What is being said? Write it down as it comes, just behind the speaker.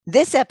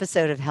This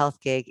episode of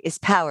Health Gig is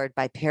powered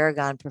by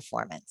Paragon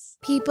Performance.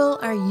 People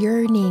are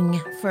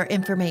yearning for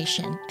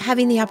information,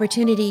 having the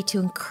opportunity to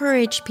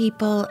encourage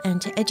people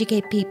and to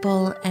educate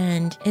people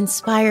and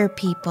inspire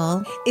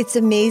people. It's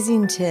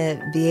amazing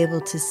to be able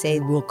to say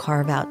we'll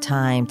carve out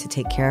time to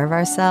take care of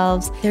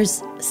ourselves.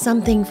 There's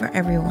something for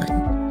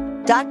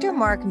everyone. Dr.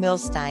 Marc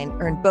Milstein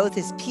earned both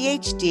his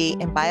PhD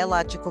in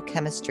biological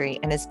chemistry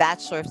and his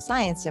Bachelor of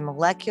Science in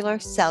molecular,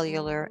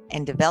 cellular,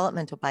 and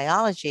developmental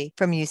biology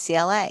from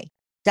UCLA.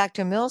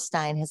 Dr.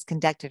 Milstein has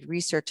conducted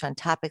research on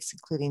topics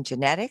including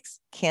genetics,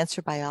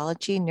 cancer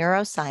biology,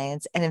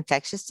 neuroscience, and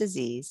infectious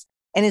disease,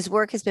 and his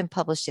work has been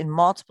published in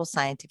multiple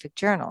scientific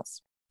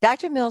journals.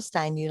 Dr.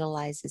 Milstein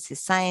utilizes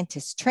his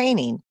scientist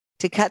training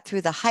to cut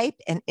through the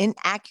hype and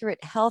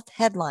inaccurate health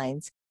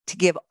headlines to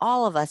give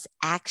all of us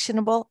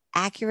actionable,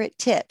 accurate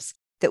tips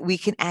that we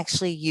can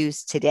actually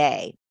use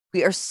today.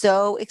 We are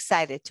so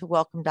excited to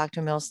welcome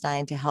Dr.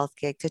 Milstein to Health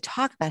Gig to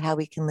talk about how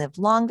we can live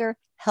longer,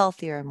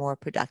 healthier, and more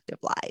productive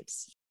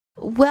lives.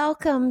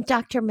 Welcome,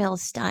 Dr.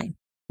 Milstein.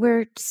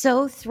 We're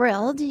so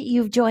thrilled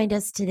you've joined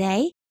us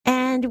today,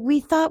 and we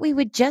thought we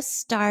would just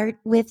start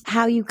with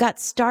how you got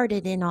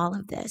started in all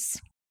of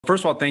this.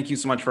 First of all, thank you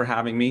so much for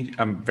having me.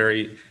 I'm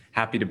very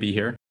happy to be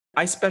here.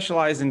 I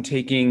specialize in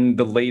taking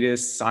the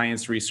latest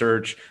science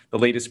research, the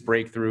latest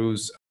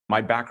breakthroughs.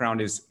 My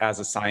background is as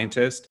a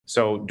scientist,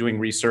 so doing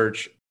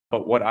research.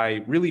 But what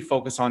I really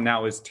focus on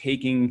now is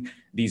taking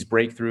these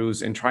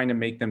breakthroughs and trying to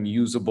make them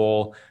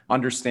usable,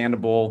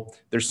 understandable.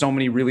 There's so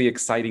many really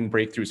exciting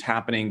breakthroughs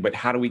happening, but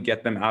how do we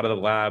get them out of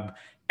the lab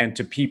and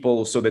to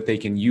people so that they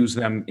can use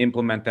them,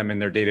 implement them in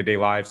their day-to-day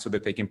lives so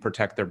that they can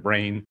protect their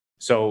brain?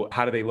 So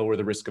how do they lower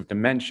the risk of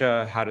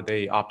dementia? How do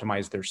they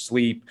optimize their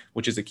sleep,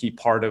 which is a key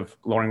part of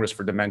lowering risk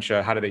for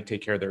dementia? How do they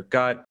take care of their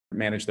gut,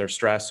 manage their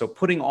stress? So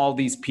putting all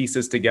these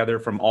pieces together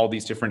from all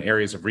these different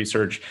areas of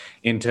research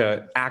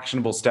into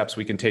actionable steps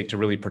we can take to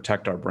really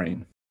protect our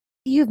brain.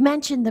 You've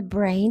mentioned the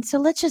brain, so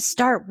let's just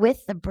start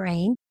with the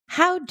brain.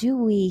 How do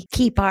we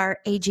keep our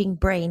aging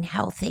brain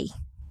healthy?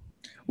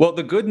 Well,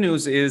 the good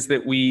news is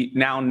that we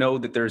now know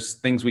that there's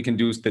things we can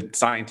do that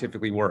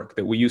scientifically work,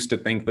 that we used to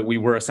think that we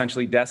were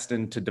essentially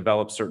destined to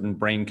develop certain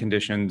brain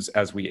conditions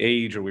as we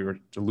age or we were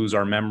to lose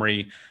our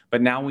memory.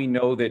 But now we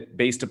know that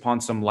based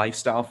upon some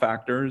lifestyle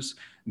factors,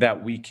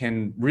 that we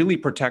can really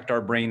protect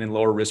our brain and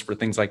lower risk for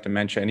things like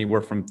dementia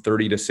anywhere from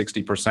 30 to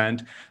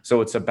 60%.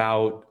 So it's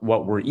about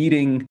what we're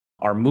eating,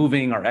 our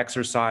moving, our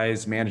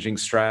exercise, managing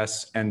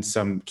stress, and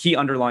some key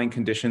underlying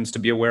conditions to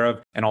be aware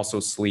of, and also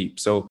sleep.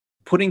 So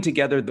putting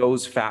together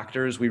those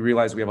factors, we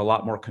realize we have a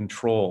lot more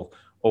control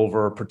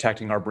over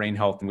protecting our brain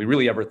health than we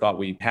really ever thought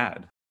we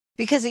had.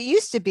 Because it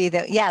used to be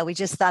that, we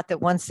just thought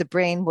that once the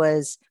brain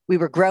we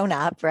were grown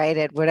up, right,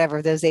 at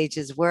whatever those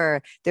ages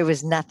were, there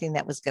was nothing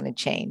that was going to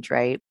change,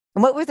 right?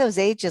 And what were those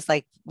ages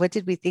like? What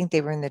did we think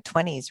they were in the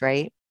 20s,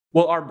 right?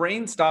 Well, our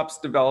brain stops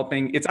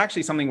developing. It's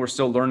actually something we're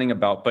still learning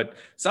about, but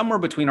somewhere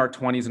between our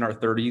 20s and our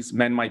 30s,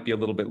 men might be a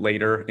little bit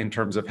later in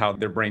terms of how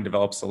their brain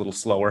develops a little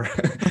slower.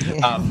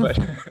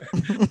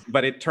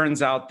 But it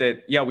turns out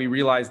that, we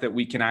realize that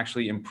we can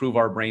actually improve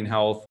our brain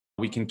health.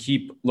 We can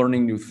keep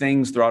learning new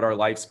things throughout our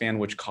lifespan,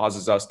 which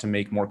causes us to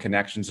make more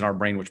connections in our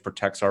brain, which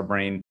protects our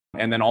brain.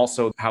 And then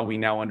also how we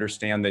now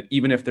understand that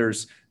even if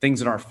there's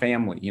things in our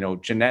family,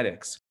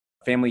 genetics,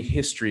 family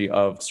history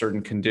of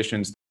certain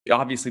conditions,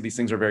 obviously, these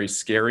things are very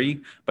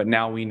scary, but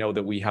now we know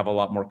that we have a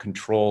lot more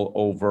control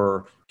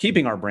over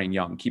keeping our brain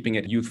young, keeping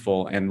it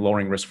youthful, and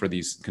lowering risk for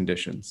these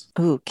conditions.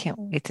 Ooh, can't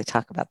wait to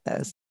talk about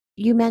those.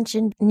 You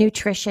mentioned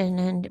nutrition,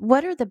 and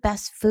what are the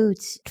best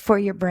foods for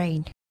your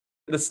brain?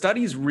 The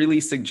studies really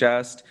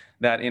suggest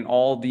that in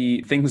all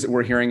the things that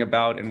we're hearing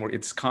about, and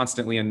it's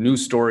constantly a new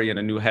story and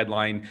a new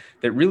headline,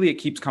 that really it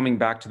keeps coming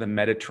back to the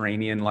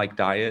Mediterranean-like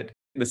diet.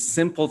 The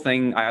simple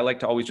thing, I like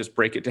to always just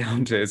break it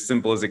down to as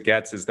simple as it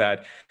gets, is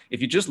that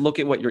if you just look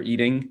at what you're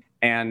eating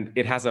and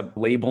it has a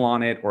label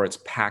on it or it's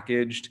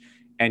packaged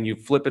and you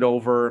flip it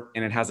over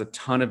and it has a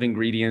ton of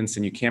ingredients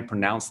and you can't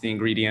pronounce the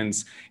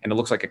ingredients and it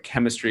looks like a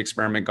chemistry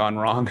experiment gone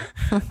wrong,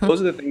 those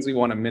are the things we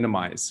want to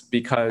minimize,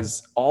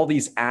 because all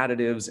these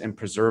additives and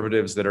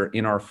preservatives that are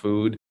in our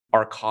food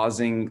are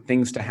causing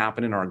things to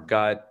happen in our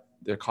gut.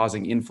 They're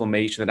causing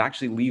inflammation that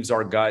actually leaves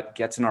our gut,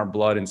 gets in our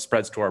blood, and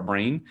spreads to our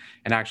brain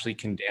and actually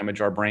can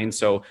damage our brain.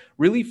 So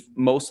really,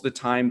 most of the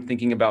time,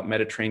 thinking about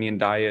Mediterranean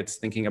diets,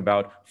 thinking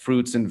about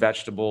fruits and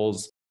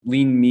vegetables,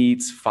 lean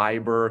meats,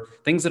 fiber,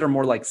 things that are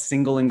more like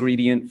single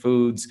ingredient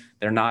foods.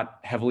 They're not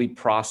heavily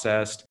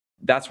processed.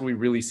 That's where we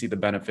really see the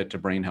benefit to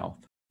brain health.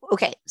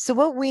 Okay, so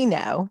what we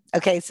know,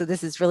 so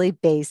this is really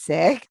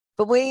basic,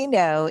 but what we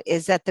know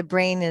is that the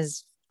brain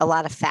is a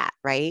lot of fat,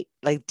 right?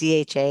 Like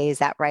DHA, is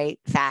that right?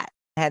 Fat.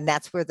 And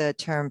that's where the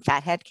term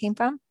fathead came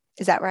from.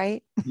 Is that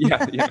right?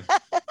 Yeah.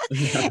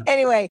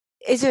 Anyway,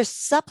 is there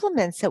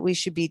supplements that we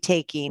should be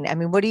taking? I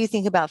mean, what do you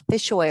think about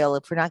fish oil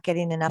if we're not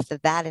getting enough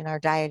of that in our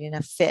diet,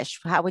 enough fish?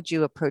 How would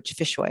you approach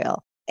fish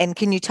oil? And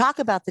can you talk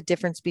about the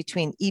difference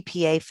between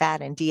EPA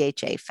fat and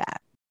DHA fat?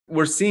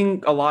 We're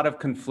seeing a lot of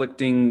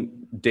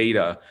conflicting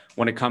data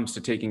when it comes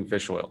to taking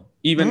fish oil,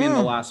 even in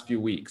the last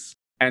few weeks.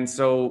 And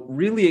so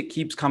really it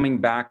keeps coming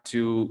back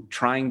to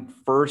trying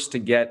first to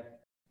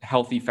get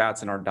healthy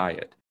fats in our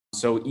diet.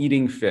 So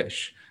eating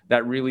fish,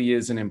 that really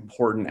is an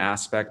important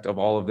aspect of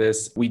all of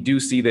this. We do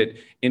see that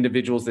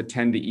individuals that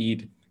tend to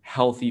eat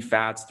healthy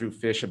fats through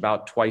fish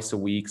about twice a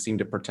week seem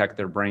to protect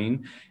their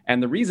brain.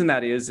 And the reason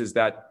that is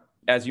that,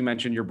 as you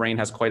mentioned, your brain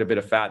has quite a bit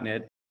of fat in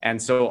it. And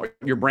so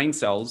your brain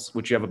cells,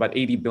 which you have about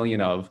 80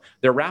 billion of,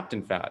 they're wrapped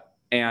in fat.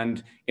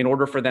 And in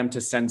order for them to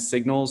send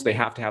signals, they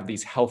have to have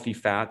these healthy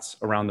fats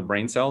around the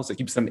brain cells. It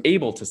keeps them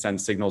able to send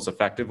signals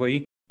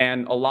effectively.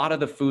 And a lot of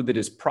the food that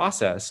is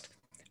processed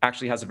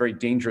actually has a very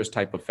dangerous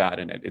type of fat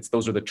in it.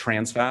 Those are the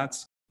trans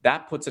fats.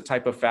 That puts a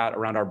type of fat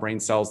around our brain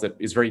cells that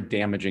is very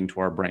damaging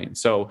to our brain.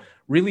 So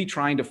really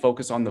trying to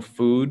focus on the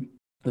food,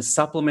 the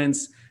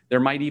supplements. There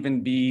might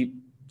even be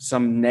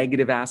some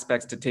negative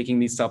aspects to taking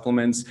these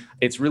supplements.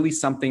 It's really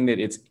something that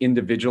it's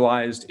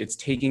individualized. It's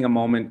taking a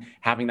moment,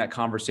 having that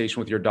conversation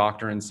with your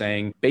doctor and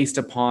saying, based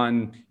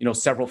upon,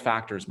 several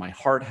factors, my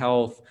heart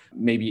health,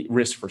 maybe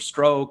risk for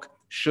stroke,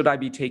 should I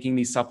be taking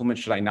these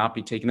supplements? Should I not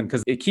be taking them?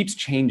 Because it keeps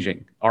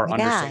changing our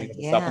understanding of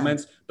the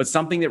supplements. But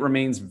something that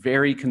remains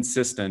very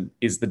consistent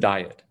is the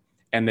diet,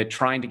 and that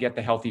trying to get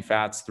the healthy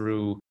fats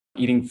through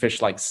eating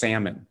fish like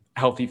salmon,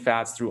 healthy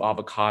fats through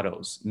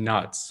avocados,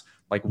 nuts,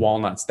 like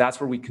walnuts. That's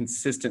where we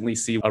consistently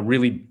see a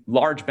really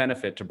large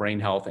benefit to brain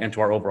health and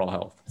to our overall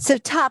health. So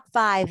top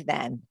 5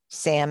 then: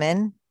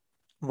 salmon,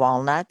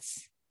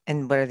 walnuts,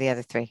 and what are the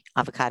other 3?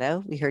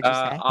 Avocado, we heard you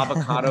say.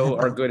 Avocado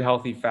are good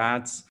healthy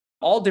fats.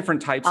 All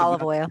different types of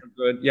olive oil. Are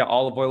good. Yeah,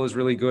 olive oil is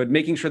really good.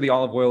 Making sure the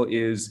olive oil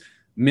is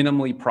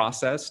minimally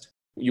processed.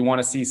 You want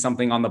to see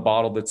something on the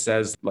bottle that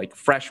says like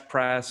fresh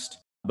pressed.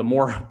 The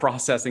more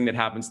processing that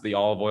happens to the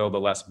olive oil,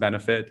 the less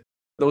benefit.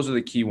 Those are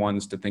the key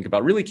ones to think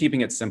about. Really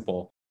keeping it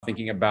simple.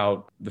 Thinking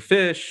about the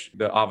fish,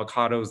 the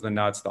avocados, the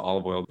nuts, the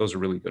olive oil. Those are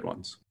really good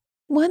ones.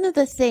 One of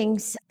the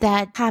things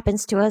that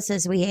happens to us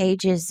as we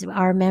age is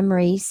our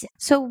memories.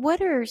 So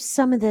what are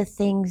some of the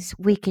things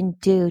we can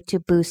do to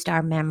boost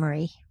our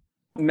memory?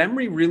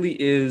 Memory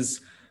really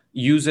is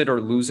use it or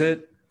lose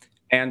it.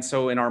 And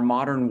so in our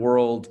modern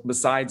world,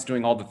 besides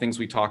doing all the things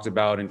we talked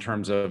about in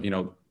terms of,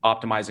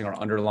 optimizing our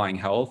underlying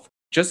health,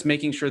 just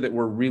making sure that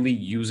we're really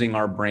using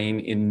our brain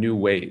in new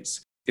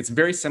ways. It's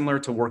very similar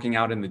to working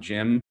out in the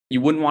gym.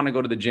 You wouldn't want to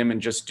go to the gym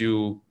and just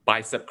do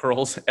bicep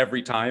curls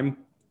every time.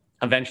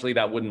 Eventually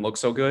that wouldn't look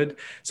so good.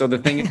 So the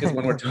thing is,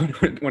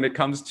 when it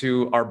comes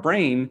to our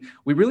brain,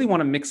 we really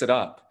want to mix it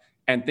up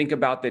and think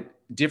about that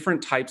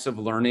different types of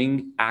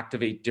learning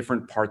activate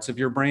different parts of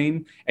your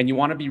brain. And you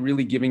want to be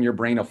really giving your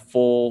brain a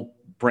full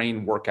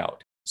brain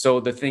workout.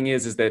 So the thing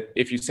is that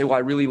if you say, well, I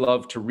really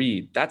love to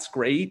read, that's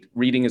great.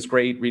 Reading is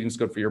great. Reading is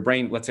good for your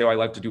brain. Let's say, oh, I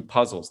love to do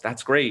puzzles.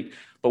 That's great.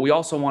 But we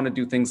also want to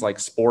do things like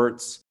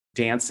sports,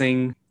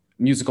 dancing,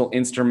 musical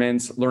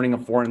instruments, learning a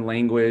foreign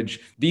language.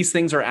 These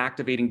things are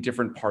activating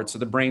different parts of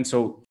the brain.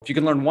 So if you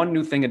can learn one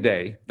new thing a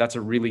day, that's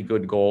a really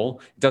good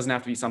goal. It doesn't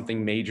have to be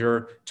something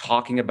major.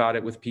 Talking about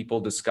it with people,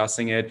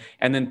 discussing it,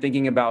 and then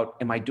thinking about,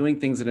 am I doing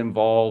things that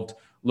involved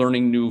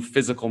learning new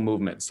physical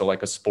movements? So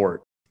like a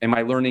sport. Am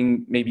I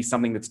learning maybe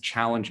something that's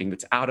challenging,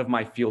 that's out of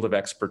my field of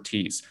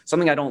expertise,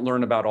 something I don't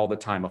learn about all the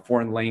time, a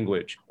foreign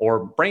language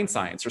or brain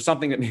science or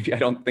something that maybe I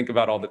don't think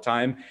about all the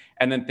time?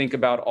 And then think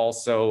about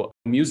also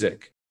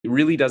music. It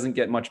really doesn't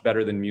get much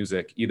better than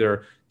music,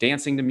 either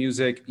dancing to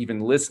music, even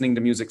listening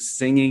to music,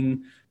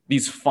 singing.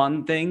 These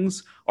fun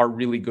things are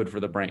really good for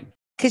the brain.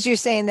 Because you're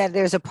saying that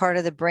there's a part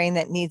of the brain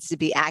that needs to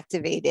be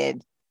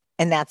activated.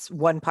 And that's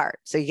one part.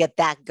 So you get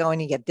that going,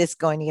 you get this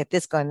going, you get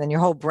this going, then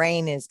your whole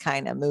brain is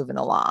kind of moving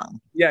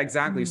along. Yeah,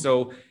 exactly.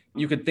 So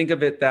you could think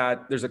of it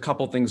that there's a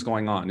couple things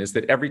going on, is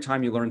that every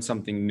time you learn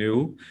something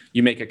new,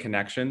 you make a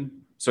connection.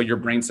 So your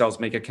brain cells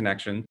make a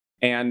connection.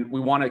 And we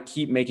want to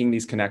keep making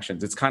these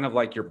connections. It's kind of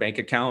like your bank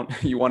account.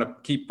 You want to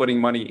keep putting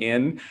money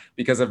in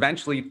because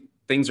eventually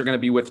things are going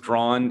to be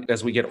withdrawn.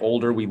 As we get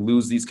older, we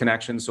lose these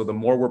connections. So the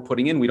more we're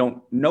putting in, we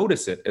don't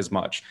notice it as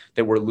much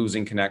that we're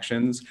losing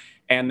connections.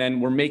 And then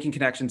we're making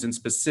connections in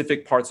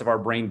specific parts of our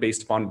brain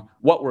based upon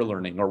what we're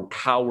learning or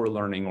how we're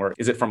learning, or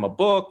is it from a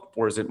book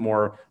or is it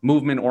more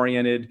movement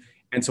oriented?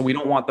 And so we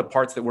don't want the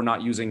parts that we're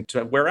not using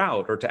to wear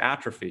out or to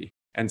atrophy.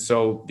 And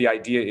so the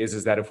idea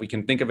is that if we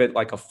can think of it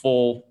like a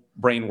full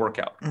brain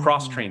workout,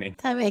 cross training.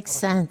 That makes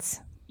sense.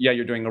 Yeah,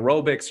 you're doing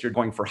aerobics, you're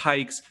going for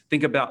hikes.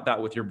 Think about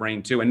that with your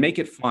brain too, and make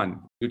it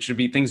fun. It should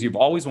be things you've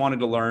always wanted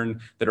to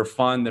learn that are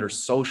fun, that are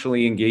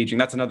socially engaging.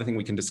 That's another thing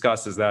we can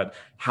discuss, is that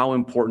how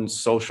important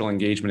social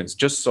engagement is,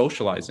 just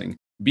socializing,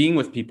 being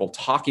with people,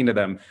 talking to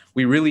them.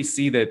 We really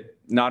see that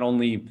not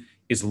only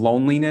is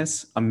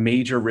loneliness a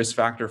major risk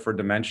factor for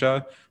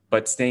dementia,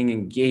 but staying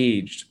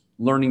engaged,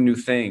 learning new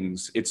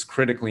things, it's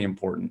critically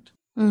important.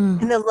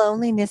 And the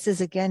loneliness is,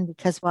 again,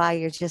 because while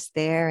you're just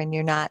there and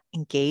you're not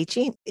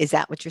engaging. Is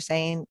that what you're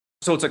saying?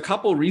 So it's a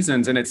couple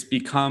reasons, and it's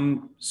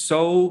become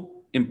so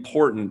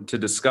important to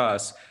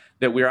discuss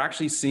that we're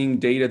actually seeing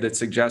data that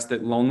suggests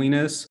that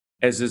loneliness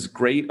as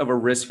great of a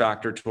risk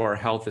factor to our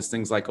health as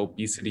things like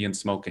obesity and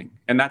smoking.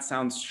 And that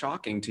sounds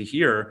shocking to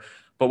hear.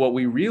 But what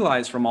we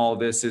realize from all of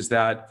this is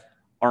that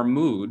our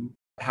mood,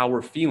 how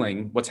we're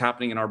feeling, what's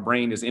happening in our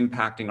brain is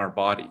impacting our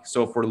body.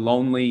 So if we're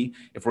lonely,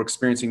 if we're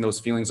experiencing those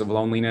feelings of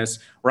loneliness,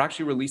 we're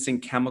actually releasing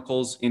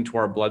chemicals into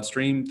our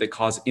bloodstream that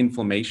cause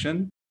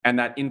inflammation. And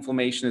that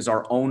inflammation is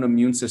our own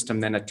immune system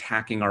then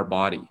attacking our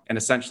body and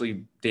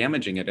essentially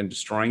damaging it and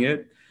destroying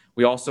it.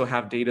 We also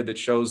have data that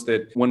shows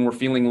that when we're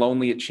feeling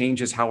lonely, it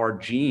changes how our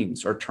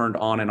genes are turned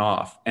on and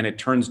off. And it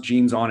turns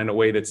genes on in a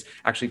way that's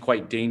actually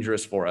quite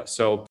dangerous for us.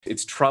 So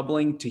it's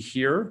troubling to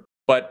hear,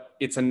 but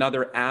it's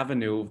another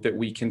avenue that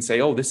we can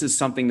say, oh, this is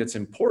something that's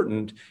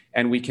important.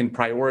 And we can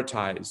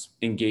prioritize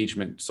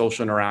engagement,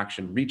 social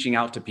interaction, reaching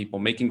out to people,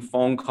 making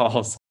phone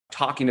calls,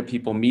 talking to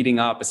people, meeting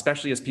up,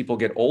 especially as people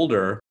get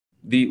older.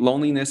 The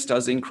loneliness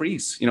does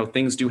increase.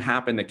 Things do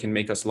happen that can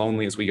make us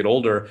lonely as we get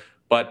older,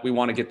 but we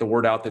want to get the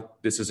word out that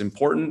this is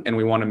important, and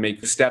we want to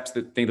make steps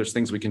that there's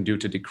things we can do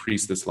to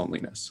decrease this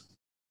loneliness.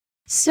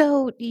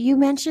 So you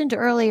mentioned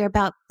earlier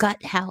about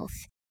gut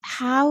health.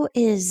 How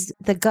is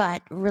the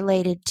gut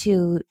related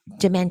to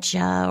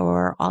dementia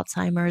or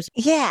Alzheimer's?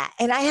 Yeah.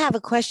 And I have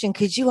a question.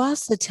 Could you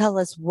also tell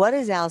us what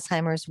is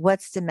Alzheimer's,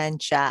 what's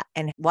dementia,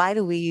 and why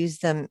do we use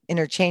them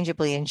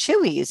interchangeably, and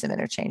should we use them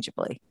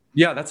interchangeably?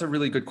 Yeah, that's a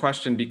really good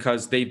question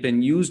because they've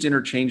been used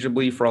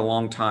interchangeably for a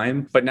long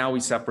time, but now we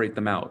separate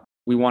them out.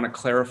 We want to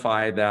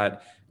clarify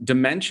that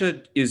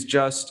dementia is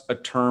just a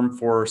term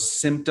for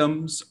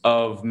symptoms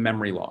of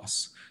memory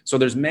loss. So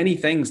there's many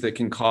things that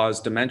can cause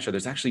dementia.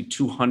 There's actually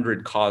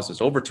 200 causes,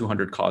 over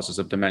 200 causes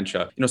of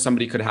dementia.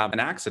 Somebody could have an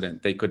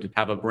accident. They could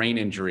have a brain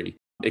injury.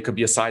 It could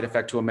be a side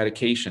effect to a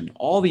medication.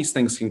 All these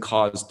things can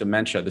cause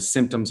dementia, the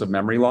symptoms of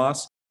memory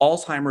loss.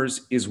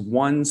 Alzheimer's is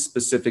one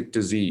specific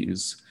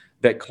disease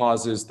that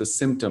causes the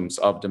symptoms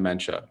of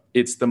dementia.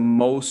 It's the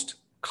most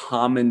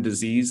common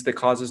disease that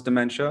causes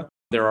dementia.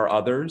 There are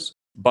others,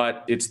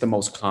 but it's the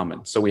most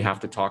common. So we have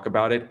to talk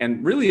about it.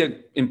 And really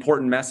an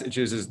important message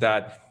is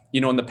that,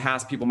 in the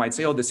past, people might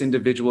say, oh, this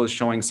individual is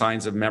showing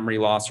signs of memory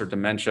loss or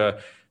dementia.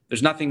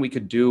 There's nothing we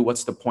could do.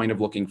 What's the point of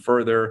looking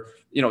further?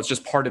 It's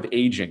just part of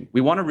aging.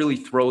 We want to really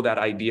throw that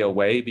idea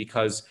away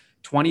because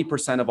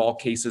 20% of all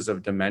cases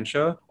of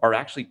dementia are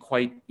actually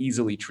quite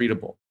easily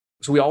treatable.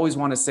 So we always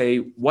want to say,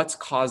 what's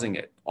causing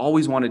it?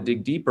 Always want to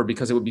dig deeper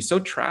because it would be so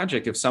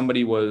tragic if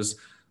somebody was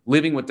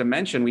living with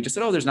dementia and we just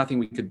said, oh, there's nothing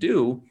we could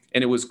do.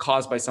 And it was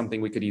caused by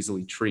something we could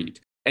easily treat.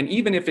 And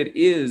even if it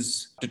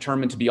is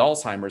determined to be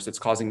Alzheimer's that's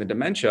causing the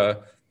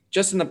dementia,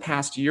 just in the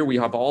past year, we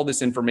have all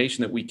this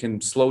information that we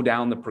can slow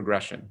down the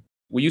progression.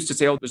 We used to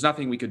say, oh, there's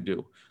nothing we could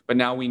do. But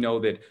now we know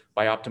that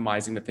by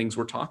optimizing the things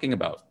we're talking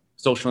about,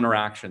 social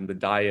interaction, the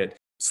diet,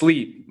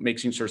 sleep,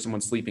 making sure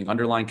someone's sleeping,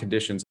 underlying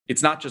conditions.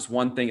 It's not just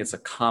one thing, it's a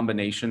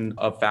combination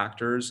of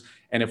factors.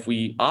 And if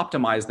we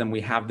optimize them, we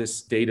have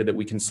this data that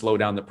we can slow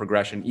down the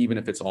progression, even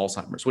if it's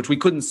Alzheimer's, which we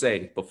couldn't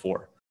say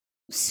before.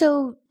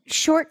 So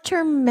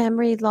short-term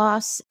memory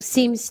loss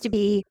seems to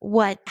be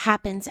what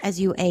happens as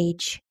you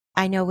age.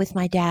 I know with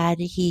my dad,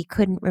 he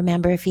couldn't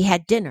remember if he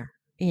had dinner,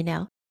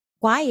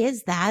 Why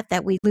is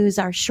that we lose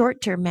our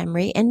short-term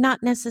memory and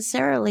not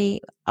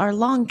necessarily our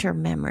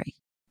long-term memory?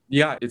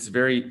 Yeah, it's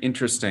very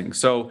interesting.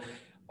 So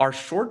our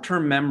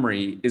short-term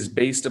memory is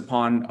based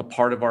upon a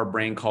part of our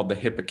brain called the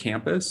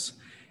hippocampus.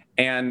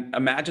 And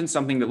imagine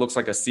something that looks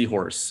like a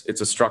seahorse. It's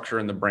a structure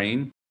in the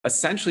brain.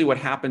 Essentially, what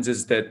happens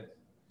is that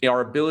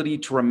our ability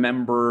to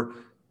remember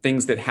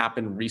things that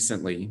happened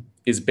recently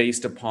is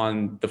based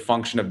upon the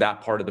function of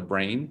that part of the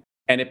brain,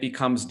 and it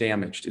becomes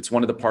damaged. It's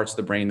one of the parts of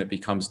the brain that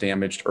becomes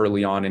damaged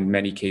early on in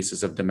many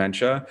cases of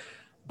dementia.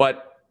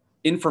 But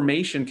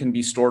information can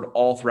be stored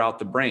all throughout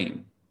the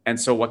brain. And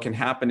so what can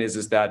happen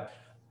is that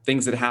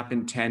things that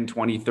happened 10,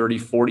 20, 30,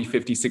 40,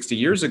 50, 60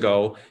 years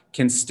ago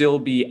can still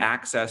be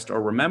accessed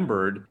or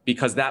remembered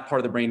because that part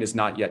of the brain is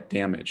not yet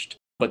damaged.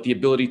 But the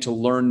ability to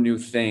learn new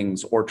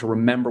things or to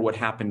remember what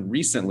happened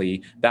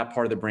recently, that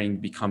part of the brain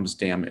becomes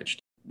damaged.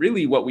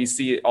 Really, what we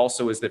see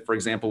also is that, for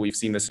example, we've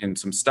seen this in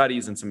some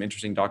studies and some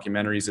interesting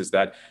documentaries, is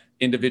that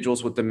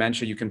individuals with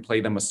dementia, you can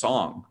play them a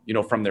song,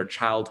 from their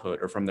childhood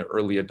or from their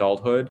early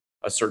adulthood,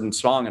 a certain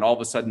song, and all of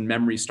a sudden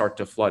memories start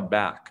to flood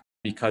back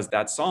because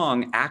that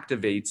song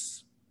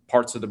activates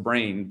parts of the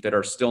brain that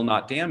are still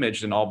not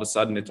damaged. And all of a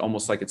sudden, it's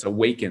almost like it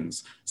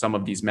awakens some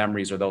of these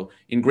memories, or though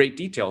in great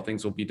detail,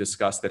 things will be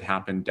discussed that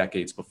happened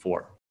decades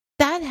before.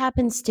 That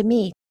happens to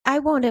me. I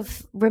won't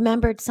have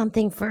remembered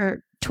something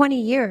for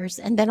 20 years,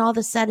 and then all of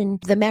a sudden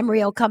the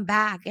memory will come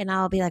back and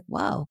I'll be like,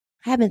 whoa,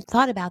 I haven't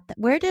thought about that.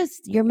 Where does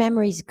your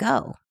memories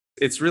go?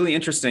 It's really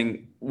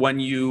interesting when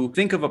you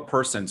think of a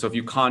person. So if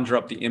you conjure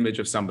up the image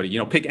of somebody,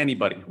 pick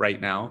anybody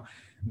right now,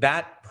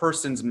 that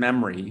person's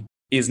memory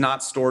is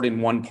not stored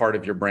in one part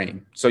of your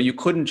brain. So you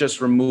couldn't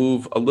just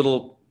remove a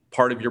little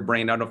part of your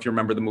brain. I don't know if you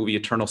remember the movie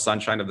Eternal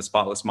Sunshine of the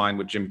Spotless Mind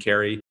with Jim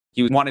Carrey.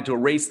 He wanted to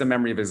erase the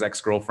memory of his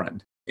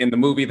ex-girlfriend. In the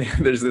movie,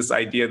 there's this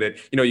idea that,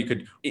 you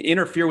could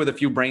interfere with a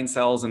few brain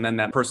cells and then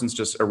that person's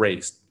just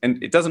erased.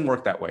 And it doesn't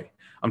work that way.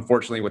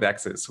 unfortunately with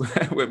X's.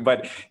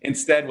 But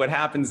instead, what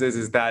happens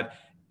is that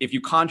if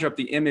you conjure up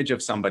the image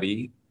of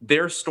somebody,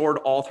 they're stored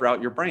all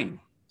throughout your brain.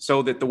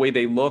 So that the way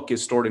they look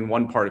is stored in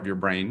one part of your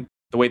brain.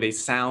 The way they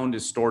sound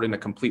is stored in a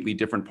completely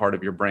different part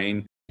of your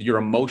brain. Your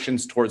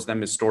emotions towards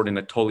them is stored in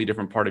a totally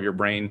different part of your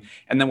brain.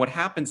 And then what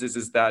happens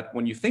is that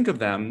when you think of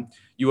them,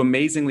 you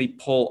amazingly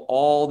pull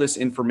all this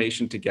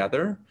information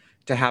together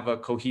to have a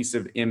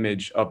cohesive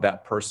image of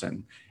that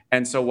person.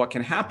 And so what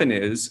can happen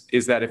is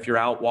that if you're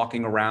out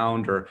walking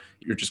around or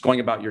you're just going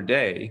about your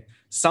day,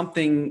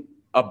 something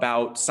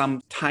about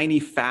some tiny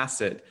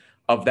facet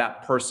of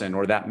that person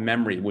or that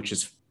memory, which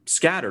is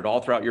scattered all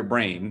throughout your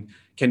brain,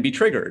 can be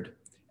triggered.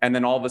 And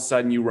then all of a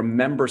sudden you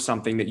remember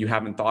something that you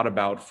haven't thought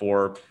about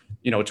for,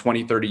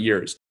 20, 30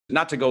 years.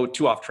 Not to go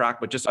too off track,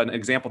 but just an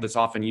example that's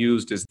often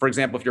used is, for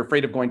example, if you're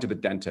afraid of going to the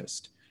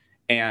dentist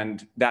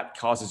and that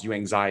causes you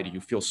anxiety, you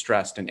feel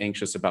stressed and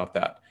anxious about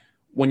that.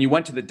 When you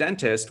went to the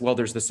dentist, well,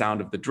 there's the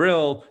sound of the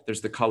drill,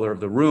 there's the color of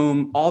the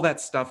room, all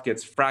that stuff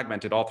gets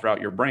fragmented all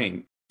throughout your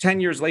brain. 10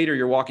 years later,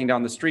 you're walking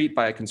down the street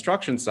by a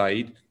construction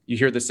site, you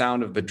hear the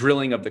sound of the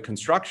drilling of the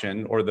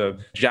construction or the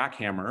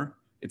jackhammer.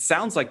 It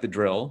sounds like the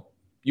drill.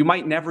 You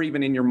might never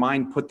even in your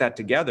mind put that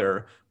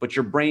together, but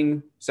your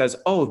brain says,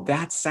 oh,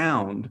 that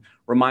sound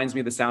reminds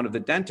me of the sound of the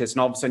dentist.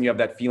 And all of a sudden you have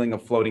that feeling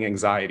of floating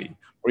anxiety,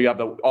 or you have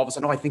all of a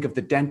sudden, oh, I think of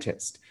the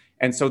dentist.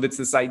 And so it's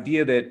this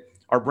idea that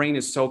our brain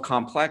is so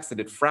complex that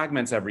it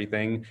fragments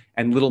everything,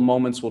 and little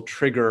moments will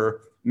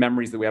trigger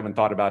memories that we haven't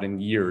thought about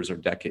in years or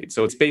decades.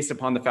 So it's based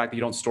upon the fact that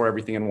you don't store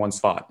everything in one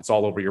spot. It's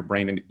all over your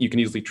brain, and you can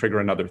easily trigger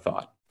another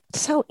thought.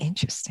 So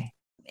interesting.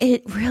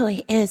 It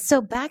really is.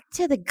 So back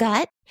to the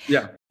gut.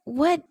 Yeah.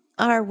 What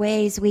are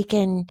ways we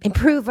can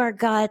improve our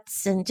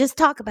guts, and just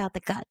talk about the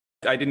gut?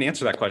 I didn't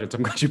answer that question, so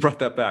I'm glad you brought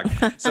that back.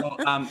 So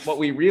what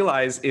we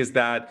realize is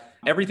that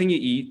everything you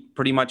eat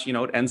pretty much,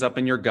 it ends up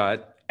in your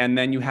gut. And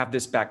then you have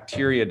this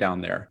bacteria down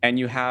there, and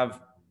you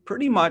have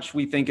pretty much,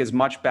 we think, as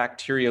much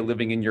bacteria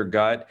living in your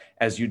gut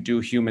as you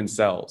do human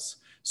cells.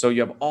 So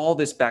you have all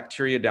this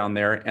bacteria down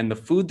there, and the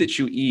food that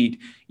you eat,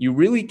 you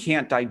really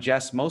can't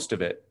digest most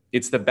of it.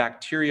 It's the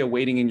bacteria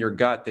waiting in your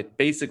gut that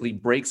basically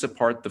breaks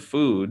apart the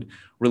food,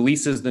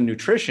 releases the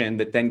nutrition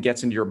that then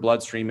gets into your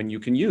bloodstream and you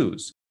can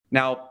use.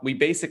 Now, we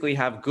basically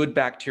have good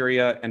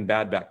bacteria and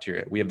bad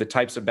bacteria. We have the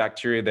types of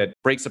bacteria that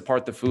breaks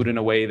apart the food in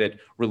a way that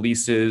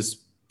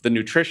releases the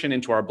nutrition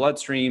into our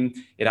bloodstream.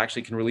 It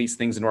actually can release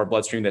things into our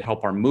bloodstream that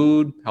help our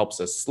mood,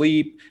 helps us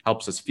sleep,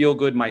 helps us feel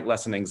good, might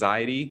lessen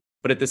anxiety.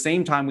 But at the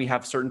same time, we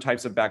have certain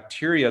types of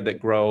bacteria that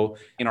grow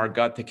in our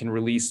gut that can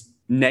release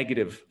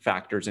negative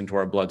factors into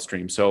our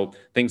bloodstream. So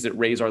things that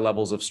raise our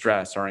levels of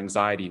stress, our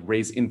anxiety,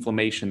 raise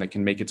inflammation that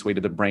can make its way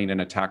to the brain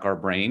and attack our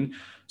brain.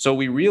 So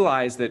we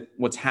realize that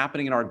what's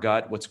happening in our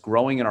gut, what's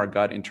growing in our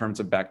gut in terms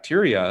of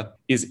bacteria,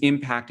 is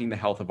impacting the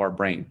health of our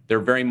brain. They're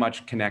very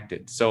much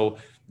connected. So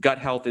gut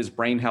health is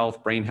brain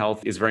health. Brain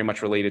health is very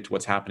much related to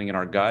what's happening in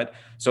our gut.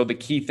 So the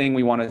key thing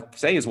we want to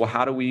say is, well,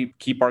 how do we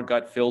keep our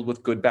gut filled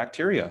with good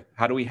bacteria?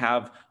 How do we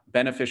have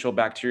beneficial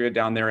bacteria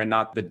down there and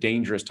not the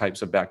dangerous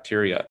types of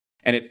bacteria?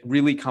 And it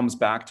really comes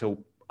back to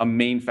a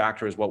main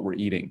factor is what we're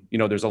eating.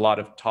 There's a lot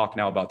of talk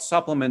now about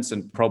supplements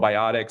and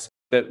probiotics.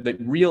 The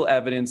real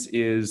evidence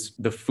is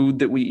the food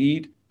that we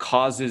eat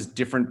causes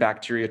different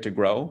bacteria to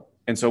grow.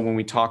 And so when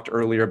we talked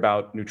earlier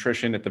about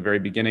nutrition at the very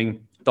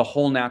beginning, the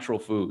whole natural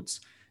foods,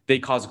 they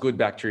cause good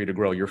bacteria to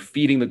grow. You're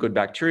feeding the good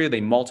bacteria,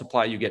 they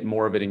multiply, you get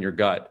more of it in your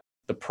gut.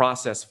 The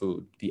processed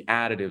food, the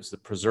additives, the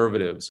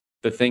preservatives,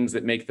 the things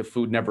that make the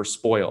food never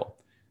spoil,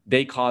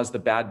 they cause the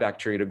bad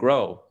bacteria to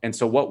grow. And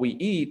so what we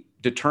eat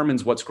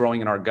determines what's growing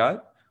in our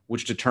gut,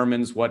 which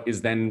determines what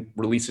is then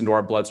released into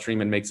our bloodstream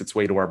and makes its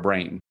way to our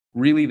brain.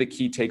 Really, the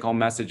key take-home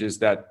message is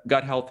that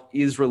gut health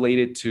is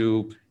related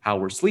to how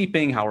we're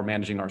sleeping, how we're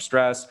managing our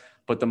stress.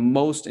 But the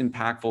most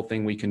impactful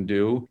thing we can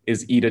do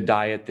is eat a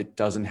diet that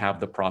doesn't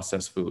have the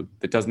processed food,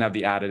 that doesn't have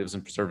the additives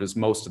and preservatives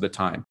most of the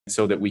time,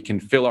 so that we can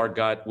fill our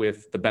gut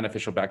with the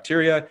beneficial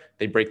bacteria.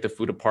 They break the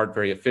food apart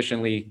very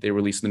efficiently. They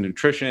release the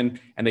nutrition,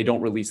 and they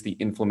don't release the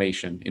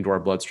inflammation into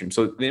our bloodstream.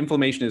 So the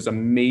inflammation is a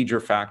major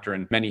factor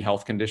in many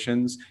health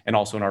conditions and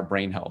also in our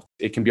brain health.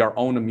 It can be our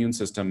own immune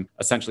system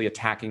essentially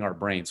attacking our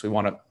brain. So we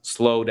want to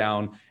slow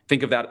down,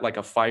 think of that like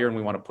a fire, and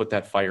we want to put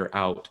that fire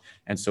out.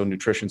 And so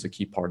nutrition is a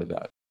key part of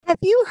that. Have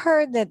you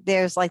heard that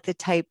there's like the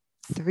type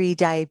 3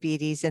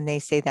 diabetes and they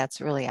say that's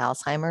really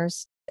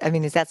Alzheimer's? I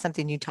mean, is that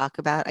something you talk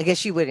about? I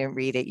guess you wouldn't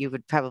read it. You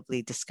would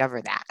probably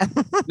discover that.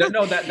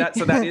 No,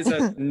 so that is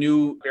a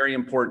new, very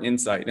important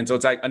insight. And so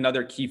it's like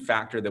another key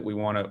factor that we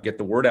want to get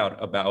the word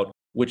out about,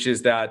 which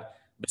is that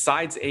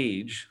besides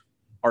age,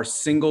 our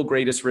single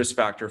greatest risk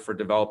factor for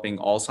developing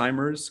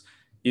Alzheimer's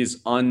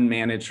is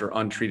unmanaged or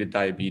untreated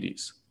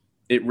diabetes.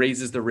 It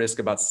raises the risk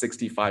about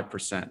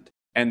 65%.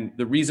 And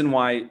the reason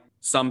why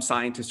some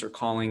scientists are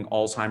calling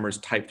Alzheimer's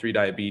type 3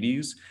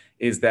 diabetes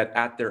is that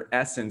at their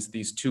essence,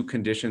 these two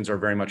conditions are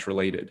very much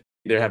related.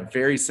 They have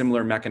very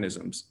similar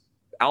mechanisms.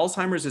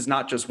 Alzheimer's is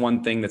not just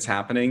one thing that's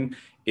happening.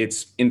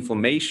 It's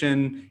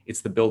inflammation,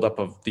 it's the buildup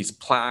of these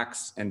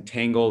plaques and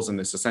tangles, and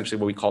this essentially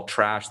what we call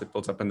trash that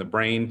builds up in the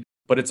brain.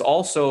 But it's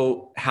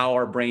also how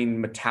our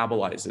brain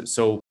metabolizes.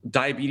 So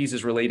diabetes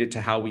is related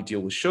to how we deal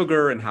with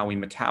sugar and how we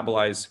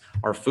metabolize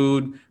our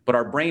food, but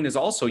our brain is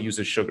also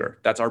uses sugar.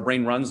 That's our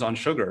brain runs on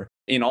sugar.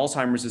 In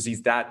Alzheimer's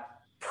disease, that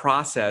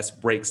process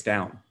breaks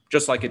down,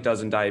 just like it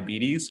does in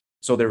diabetes.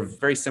 So they're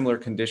very similar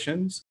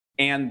conditions.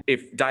 And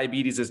if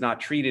diabetes is not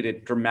treated,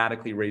 it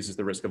dramatically raises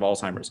the risk of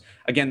Alzheimer's.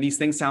 Again, these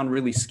things sound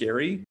really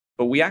scary,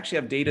 but we actually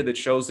have data that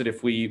shows that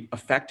if we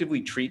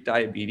effectively treat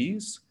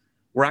diabetes,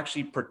 we're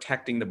actually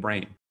protecting the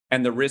brain.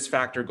 And the risk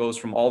factor goes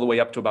from all the way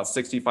up to about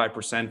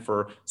 65%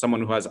 for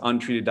someone who has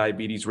untreated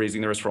diabetes,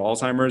 raising the risk for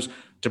Alzheimer's,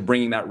 to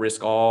bringing that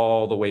risk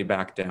all the way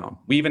back down.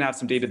 We even have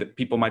some data that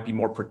people might be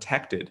more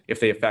protected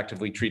if they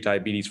effectively treat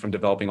diabetes from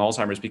developing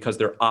Alzheimer's because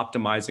they're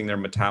optimizing their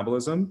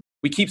metabolism.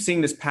 We keep seeing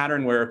this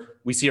pattern where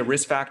we see a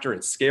risk factor,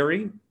 it's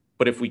scary,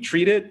 but if we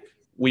treat it,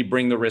 we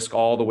bring the risk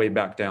all the way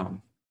back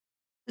down.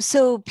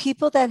 So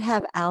people that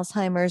have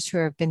Alzheimer's who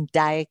have been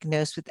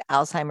diagnosed with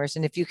Alzheimer's,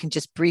 and if you can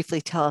just briefly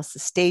tell us the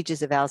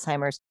stages of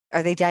Alzheimer's,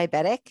 are they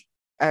diabetic?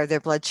 Are their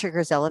blood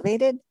sugars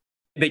elevated?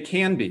 They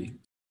can be.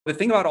 The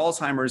thing about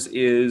Alzheimer's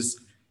is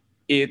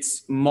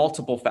it's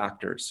multiple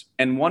factors.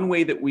 And one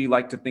way that we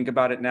like to think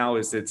about it now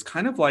is it's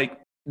kind of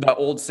like the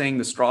old saying,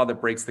 the straw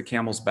that breaks the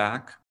camel's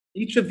back.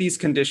 Each of these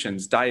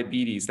conditions,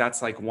 diabetes,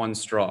 that's like one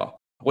straw.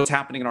 What's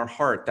happening in our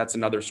heart, that's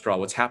another straw.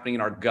 What's happening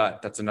in our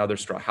gut, that's another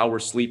straw. How we're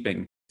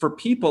sleeping. For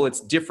people,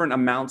 it's different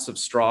amounts of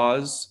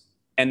straws.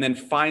 And then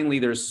finally,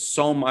 there's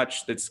so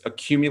much that's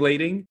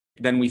accumulating,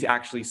 then we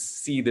actually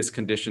see this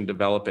condition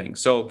developing.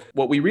 So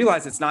what we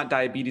realize, it's not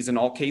diabetes in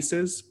all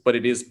cases, but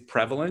it is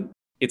prevalent.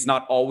 It's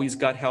not always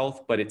gut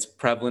health, but it's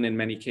prevalent in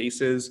many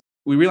cases.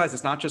 We realize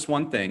it's not just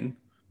one thing,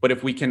 but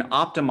if we can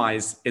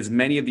optimize as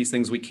many of these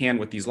things we can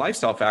with these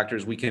lifestyle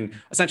factors, we can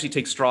essentially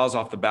take straws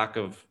off the back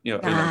of,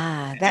 That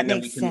and then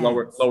we makes can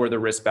sense. lower the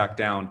risk back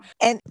down.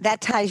 And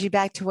that ties you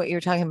back to what you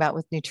were talking about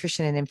with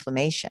nutrition and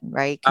inflammation,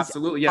 right? Because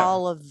Absolutely, yeah.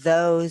 all of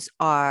those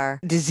are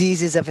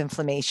diseases of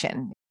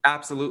inflammation.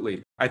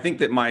 Absolutely. I think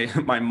that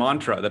my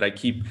mantra that I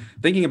keep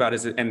thinking about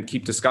is and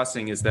keep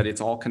discussing is that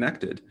it's all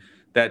connected,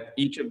 that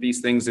each of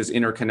these things is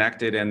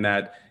interconnected, and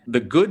that the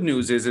good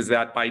news is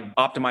that by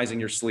optimizing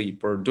your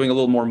sleep or doing a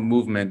little more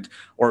movement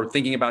or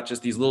thinking about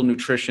just these little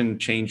nutrition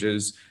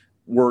changes,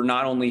 we're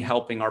not only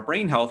helping our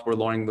brain health, we're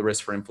lowering the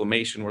risk for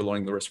inflammation, we're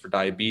lowering the risk for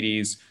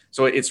diabetes.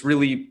 So it's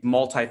really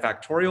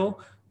multifactorial,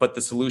 but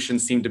the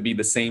solutions seem to be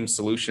the same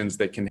solutions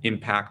that can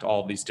impact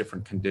all of these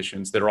different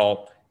conditions that are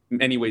all in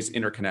many ways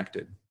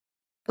interconnected.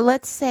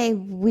 Let's say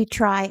we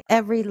try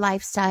every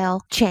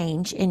lifestyle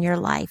change in your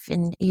life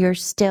and you're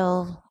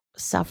still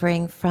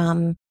suffering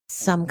from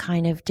some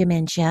kind of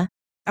dementia.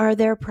 Are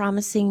there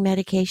promising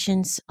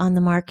medications on the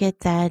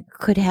market that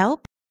could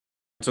help?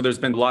 So there's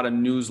been a lot of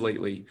news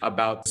lately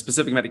about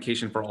specific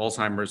medication for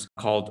Alzheimer's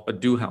called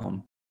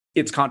Aduhelm.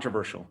 It's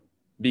controversial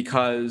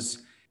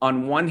because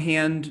on one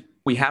hand,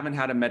 we haven't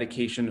had a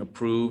medication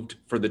approved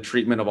for the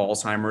treatment of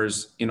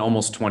Alzheimer's in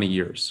almost 20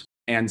 years.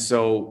 And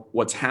so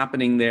what's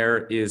happening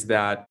there is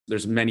that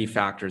there's many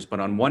factors, but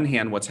on one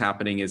hand, what's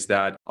happening is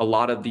that a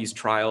lot of these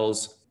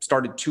trials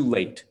started too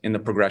late in the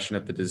progression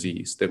of the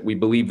disease, that we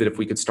believe that if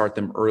we could start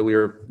them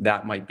earlier,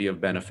 that might be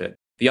of benefit.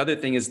 The other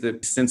thing is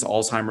that since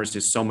Alzheimer's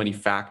is so many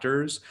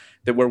factors,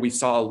 that where we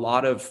saw a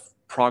lot of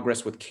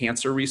progress with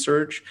cancer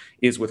research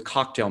is with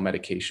cocktail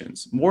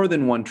medications, more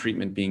than one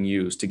treatment being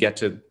used to get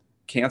to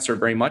cancer.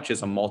 Very much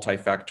is a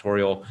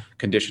multifactorial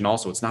condition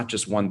also. It's not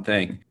just one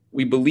thing.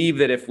 We believe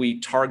that if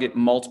we target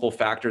multiple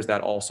factors,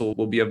 that also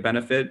will be of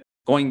benefit.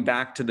 Going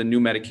back to the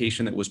new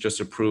medication that was just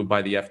approved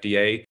by the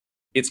FDA,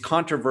 it's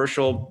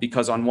controversial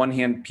because on one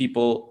hand,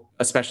 people,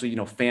 especially,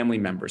 family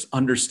members,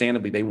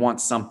 understandably, they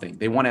want something.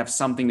 They want to have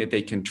something that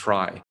they can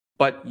try.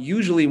 But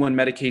usually when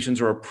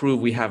medications are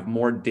approved, we have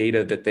more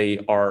data that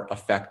they are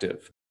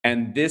effective.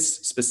 And this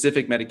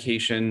specific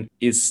medication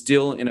is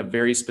still in a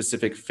very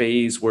specific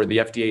phase where the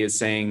FDA is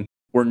saying,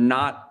 we're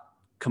not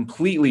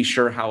completely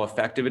sure how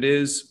effective it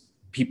is.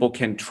 People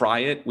can try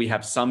it. We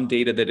have some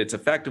data that it's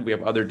effective. We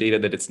have other data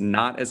that it's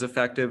not as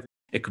effective.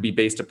 It could be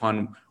based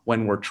upon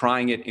when we're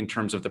trying it in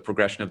terms of the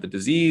progression of the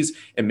disease.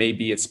 It may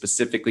be it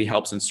specifically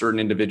helps in certain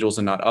individuals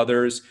and not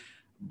others.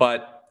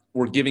 But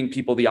we're giving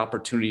people the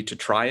opportunity to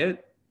try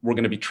it. We're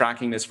going to be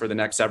tracking this for the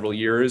next several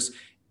years.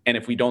 And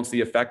if we don't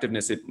see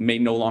effectiveness, it may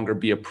no longer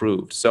be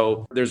approved.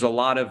 So there's a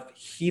lot of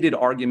heated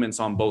arguments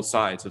on both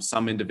sides of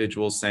some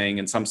individuals saying,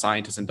 and some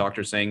scientists and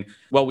doctors saying,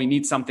 well, we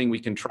need something we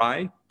can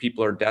try.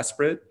 People are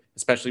desperate,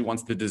 especially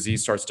once the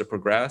disease starts to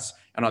progress.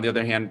 And on the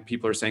other hand,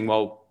 people are saying,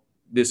 well,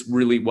 this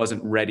really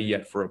wasn't ready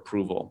yet for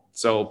approval.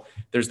 So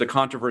there's the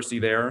controversy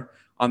there.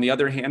 On the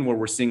other hand, where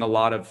we're seeing a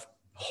lot of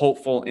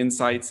hopeful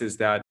insights is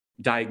that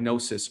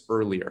diagnosis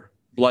earlier.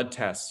 Blood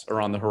tests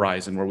are on the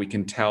horizon where we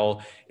can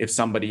tell if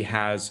somebody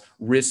has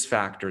risk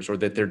factors or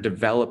that they're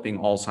developing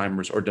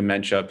Alzheimer's or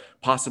dementia,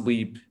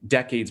 possibly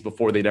decades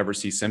before they'd ever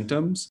see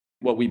symptoms.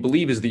 What we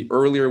believe is the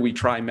earlier we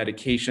try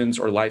medications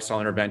or lifestyle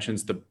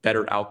interventions, the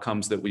better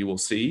outcomes that we will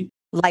see.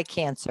 Like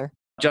cancer.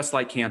 Just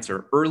like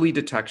cancer, early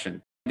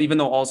detection. Even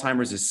though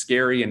Alzheimer's is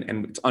scary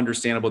and it's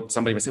understandable that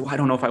somebody may say, well, I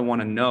don't know if I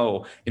want to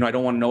know. I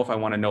don't want to know if I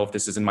want to know if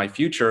this is in my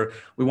future.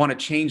 We want to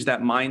change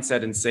that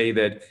mindset and say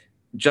that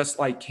just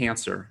like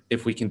cancer,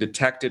 if we can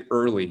detect it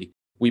early,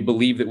 we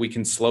believe that we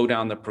can slow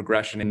down the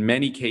progression in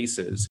many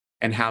cases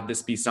and have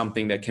this be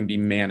something that can be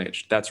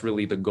managed. That's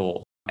really the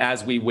goal.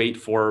 As we wait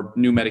for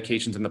new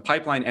medications in the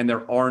pipeline, and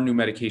there are new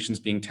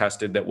medications being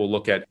tested that will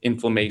look at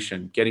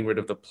inflammation, getting rid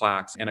of the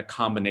plaques, and a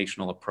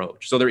combinational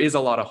approach. So there is a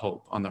lot of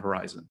hope on the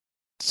horizon.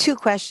 Two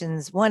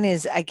questions. One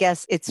is, I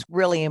guess it's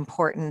really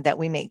important that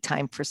we make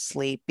time for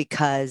sleep,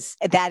 because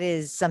that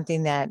is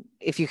something that,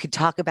 if you could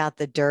talk about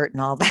the dirt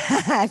and all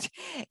that,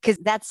 because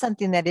that's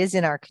something that is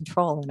in our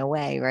control in a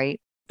way,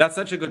 right? That's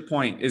such a good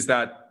point, is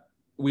that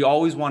we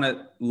always want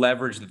to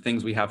leverage the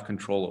things we have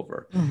control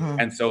over. Mm-hmm.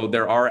 And so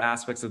there are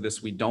aspects of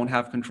this we don't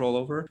have control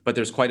over, but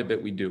there's quite a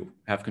bit we do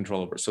have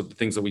control over. So the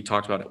things that we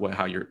talked about,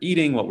 how you're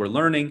eating, what we're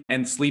learning,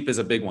 and sleep is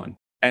a big one.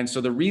 And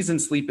so the reason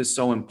sleep is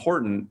so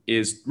important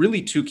is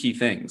really two key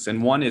things.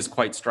 And one is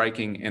quite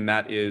striking, and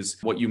that is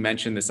what you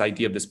mentioned, this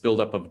idea of this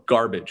buildup of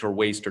garbage or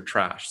waste or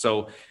trash.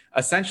 So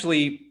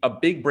essentially, a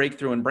big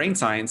breakthrough in brain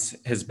science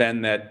has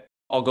been that,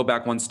 I'll go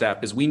back one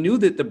step, is we knew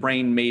that the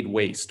brain made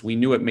waste. We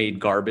knew it made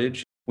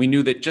garbage. We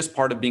knew that just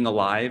part of being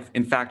alive,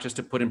 in fact, just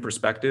to put in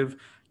perspective,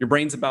 your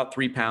brain's about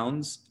 3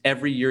 pounds.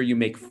 Every year you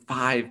make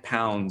 5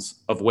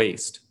 pounds of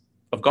waste,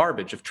 of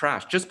garbage, of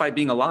trash, just by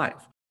being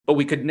alive. But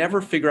we could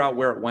never figure out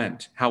where it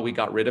went, how we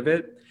got rid of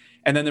it.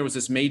 And then there was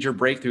this major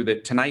breakthrough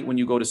that tonight, when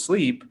you go to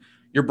sleep,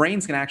 your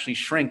brain's going to actually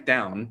shrink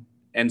down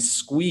and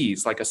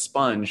squeeze like a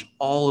sponge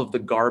all of the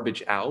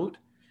garbage out.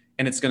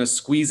 And it's going to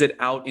squeeze it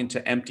out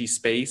into empty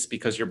space,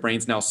 because your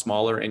brain's now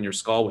smaller in your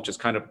skull, which is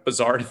kind of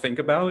bizarre to think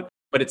about.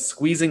 But it's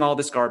squeezing all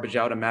this garbage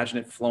out. Imagine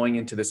it flowing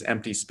into this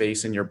empty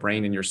space in your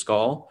brain and your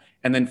skull.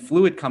 And then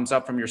fluid comes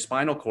up from your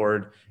spinal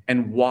cord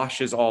and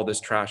washes all this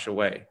trash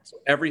away. So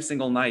every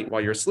single night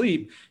while you're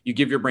asleep, you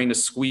give your brain a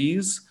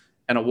squeeze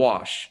and a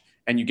wash,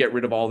 and you get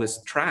rid of all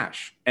this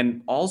trash.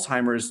 And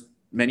Alzheimer's,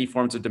 many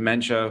forms of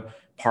dementia,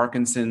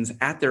 Parkinson's,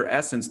 at their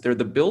essence, they're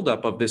the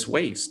buildup of this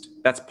waste.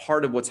 That's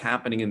part of what's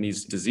happening in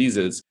these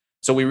diseases.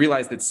 So we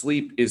realize that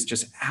sleep is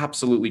just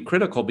absolutely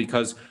critical,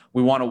 because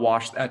we want to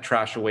wash that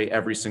trash away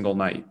every single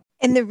night.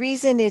 And the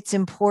reason it's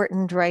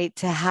important, right,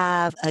 to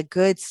have a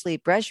good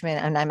sleep regimen,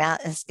 and I'm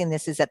asking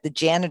this, is that the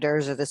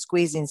janitors or the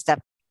squeezing stuff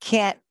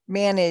can't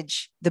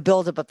manage the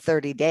buildup of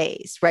 30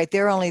 days, right?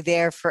 They're only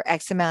there for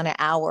X amount of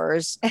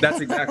hours.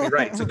 That's exactly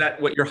right. So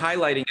that what you're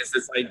highlighting is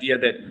this idea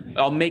that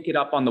I'll make it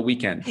up on the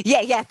weekend.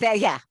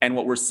 Yeah. And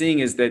what we're seeing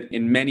is that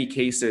in many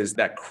cases,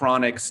 that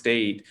chronic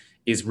state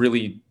is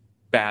really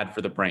bad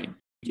for the brain.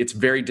 It's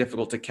very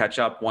difficult to catch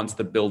up once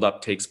the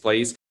buildup takes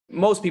place.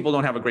 Most people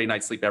don't have a great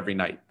night's sleep every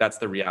night. That's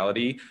the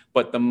reality.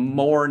 But the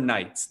more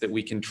nights that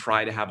we can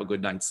try to have a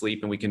good night's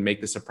sleep and we can make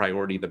this a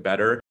priority, the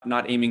better.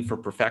 Not aiming for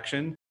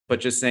perfection, but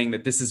just saying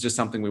that this is just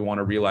something we want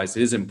to realize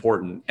is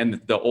important. And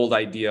the old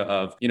idea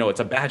of, it's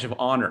a badge of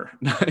honor,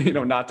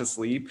 not to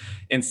sleep,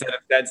 instead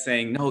of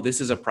saying, no, this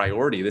is a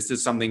priority. This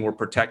is something we're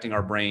protecting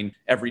our brain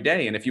every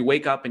day. And if you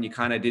wake up and you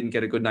kind of didn't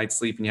get a good night's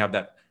sleep and you have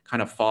that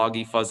kind of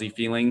foggy, fuzzy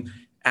feeling,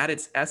 at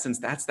its essence,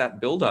 that's that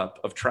buildup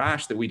of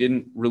trash that we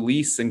didn't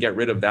release and get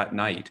rid of that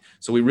night.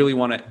 So we really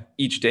want to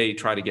each day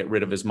try to get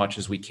rid of as much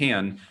as we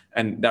can.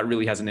 And that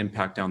really has an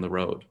impact down the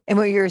road. And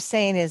what you're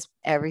saying is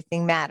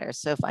everything matters.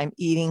 So if I'm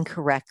eating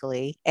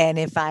correctly, and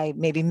if I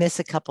maybe miss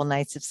a couple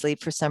nights of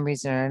sleep for some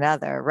reason or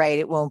another, right,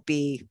 it won't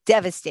be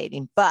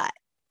devastating. But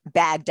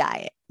bad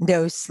diet,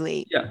 no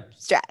sleep,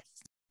 stress.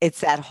 It's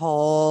that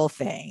whole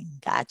thing.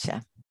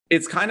 Gotcha.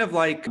 It's kind of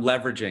like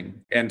leveraging.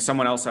 And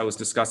someone else I was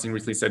discussing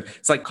recently said,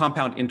 it's like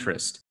compound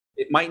interest.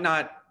 It might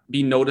not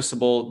be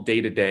noticeable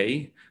day to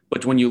day,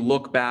 but when you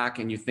look back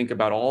and you think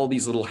about all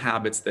these little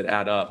habits that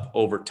add up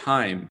over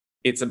time,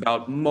 it's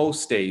about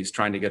most days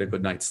trying to get a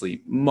good night's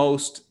sleep,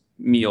 most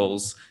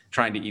meals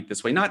trying to eat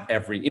this way. Not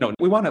every,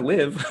 we want to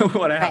live, we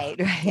want to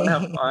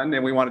have fun,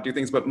 and we want to do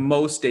things, but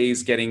most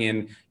days getting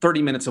in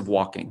 30 minutes of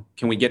walking.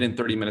 Can we get in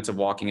 30 minutes of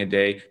walking a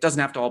day? It doesn't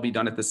have to all be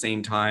done at the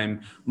same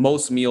time.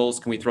 Most meals,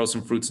 can we throw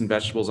some fruits and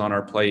vegetables on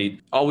our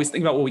plate? Always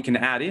think about what we can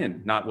add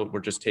in, not what we're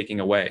just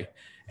taking away.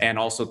 And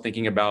also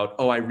thinking about,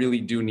 I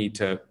really do need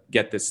to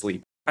get this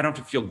sleep. I don't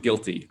have to feel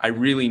guilty. I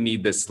really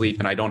need this sleep,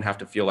 and I don't have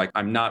to feel like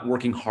I'm not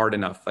working hard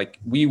enough. Like,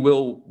 we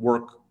will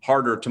work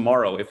harder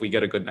tomorrow if we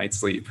get a good night's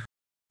sleep.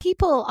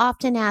 People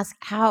often ask,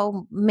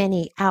 how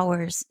many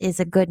hours is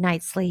a good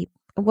night's sleep?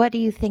 What do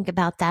you think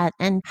about that?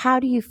 And how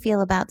do you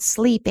feel about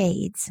sleep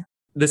aids?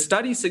 The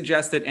studies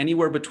suggest that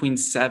anywhere between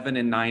 7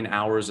 and 9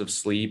 hours of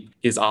sleep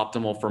is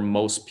optimal for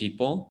most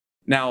people.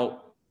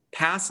 Now,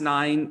 past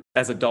 9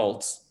 as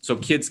adults, so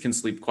kids can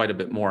sleep quite a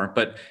bit more,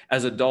 but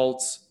as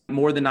adults,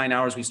 more than 9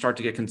 hours, we start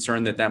to get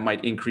concerned that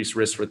might increase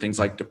risk for things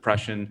like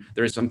depression.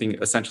 There is something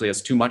essentially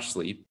as too much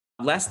sleep.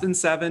 Less than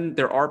 7,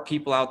 there are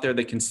people out there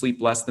that can sleep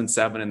less than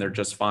 7 and they're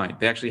just fine.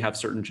 They actually have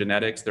certain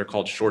genetics. They're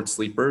called short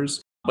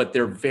sleepers, but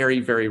they're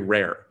very, very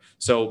rare.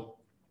 So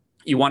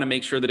you want to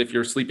make sure that if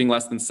you're sleeping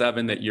less than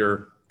 7, that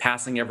you're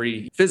passing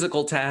every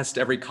physical test,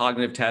 every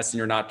cognitive test, and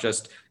you're not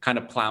just kind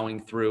of plowing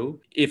through.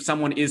 If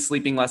someone is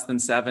sleeping less than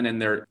 7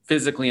 and they're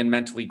physically and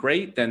mentally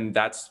great, then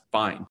that's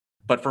fine.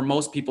 But for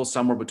most people,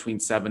 somewhere between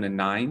 7 and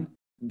 9,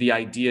 the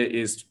idea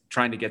is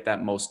trying to get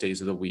that most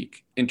days of the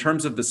week. In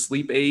terms of the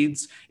sleep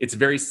aids, it's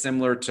very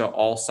similar to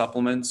all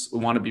supplements. We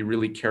want to be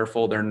really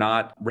careful. They're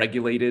not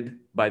regulated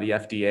by the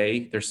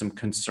FDA. There's some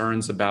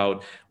concerns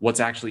about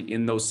what's actually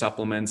in those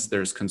supplements.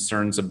 There's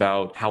concerns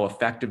about how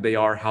effective they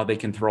are, how they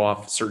can throw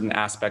off certain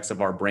aspects of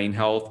our brain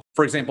health.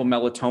 For example,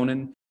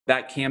 melatonin,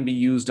 that can be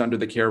used under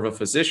the care of a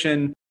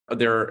physician.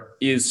 There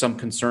is some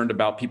concern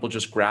about people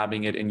just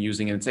grabbing it and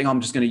using it and saying, oh,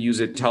 I'm just going to use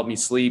it to help me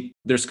sleep.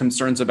 There's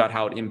concerns about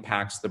how it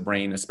impacts the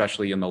brain,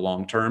 especially in the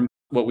long term.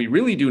 What we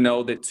really do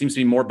know that seems to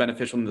be more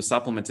beneficial than the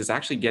supplements is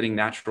actually getting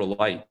natural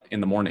light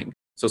in the morning.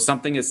 So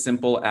something as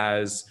simple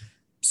as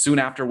soon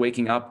after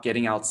waking up,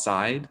 getting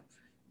outside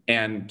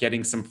and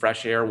getting some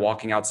fresh air,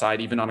 walking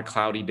outside, even on a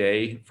cloudy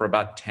day for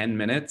about 10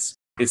 minutes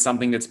is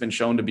something that's been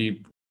shown to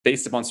be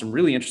based upon some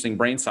really interesting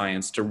brain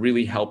science to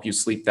really help you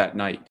sleep that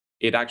night.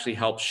 It actually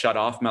helps shut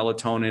off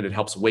melatonin. It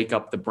helps wake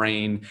up the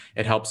brain.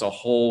 It helps a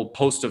whole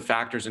host of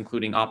factors,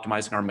 including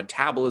optimizing our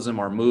metabolism,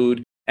 our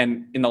mood.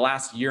 And in the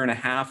last year and a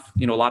half,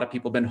 a lot of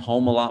people have been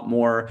home a lot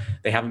more.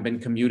 They haven't been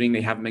commuting. They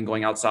haven't been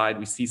going outside.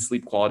 We see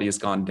sleep quality has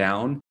gone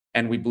down.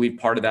 And we believe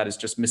part of that is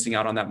just missing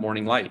out on that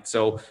morning light.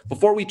 So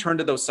before we turn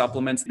to those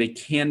supplements, they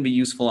can be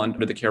useful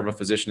under the care of a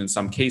physician in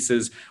some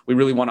cases. We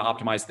really want to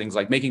optimize things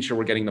like making sure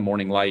we're getting the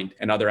morning light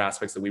and other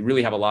aspects that we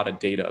really have a lot of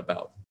data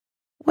about.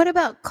 What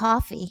about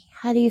coffee?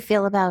 How do you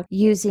feel about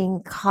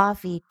using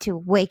coffee to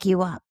wake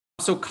you up?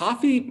 So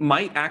coffee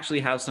might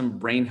actually have some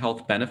brain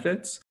health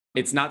benefits.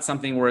 It's not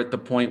something we're at the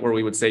point where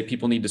we would say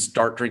people need to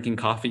start drinking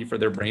coffee for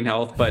their brain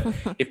health. But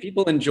if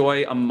people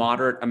enjoy a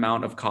moderate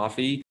amount of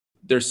coffee,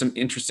 there's some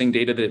interesting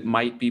data that it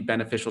might be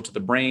beneficial to the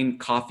brain.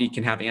 Coffee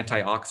can have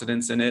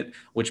antioxidants in it,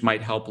 which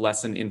might help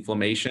lessen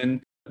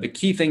inflammation. The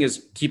key thing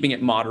is keeping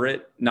it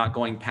moderate, not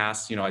going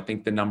past, I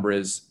think the number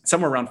is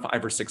somewhere around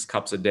 5 or 6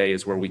 cups a day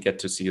is where we get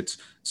to see it's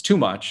too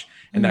much.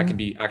 And that can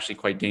be actually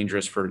quite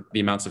dangerous for the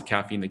amounts of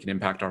caffeine that can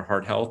impact our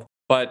heart health.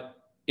 But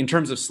in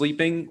terms of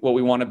sleeping, what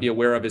we want to be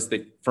aware of is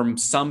that for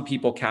some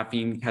people,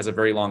 caffeine has a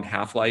very long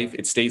half-life.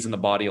 It stays in the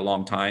body a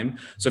long time.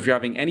 So if you're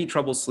having any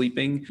trouble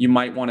sleeping, you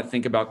might want to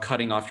think about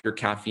cutting off your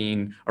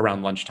caffeine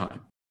around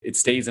lunchtime. It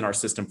stays in our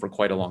system for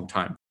quite a long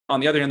time. On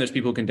the other hand, there's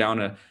people who can down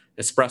a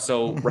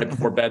espresso right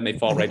before bed and they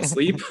fall right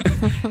asleep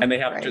and they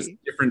have just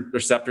different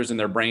receptors in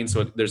their brain.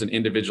 So there's an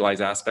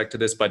individualized aspect to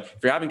this. But if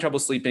you're having trouble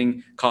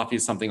sleeping, coffee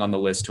is something on the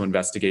list to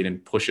investigate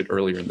and push it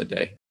earlier in the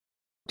day.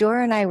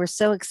 Dora and I were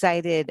so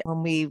excited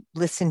when we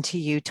listened to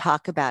you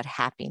talk about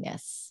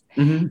happiness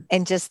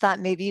and just thought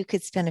maybe you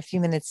could spend a few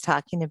minutes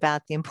talking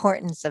about the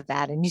importance of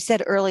that. And you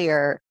said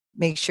earlier,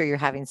 make sure you're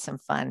having some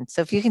fun.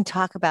 So if you can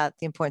talk about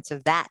the importance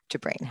of that to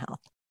brain health.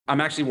 I'm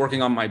actually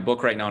working on my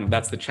book right now, and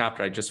that's the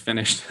chapter I just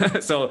finished.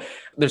 So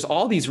there's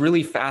all these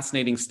really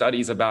fascinating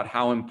studies about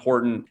how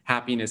important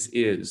happiness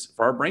is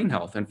for our brain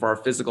health and for our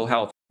physical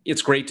health.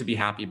 It's great to be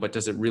happy, but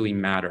does it really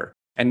matter?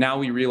 And now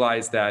we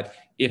realize that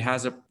it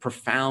has a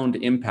profound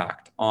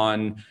impact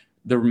on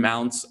the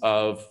amounts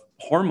of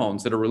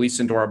hormones that are released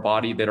into our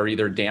body that are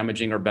either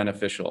damaging or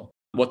beneficial.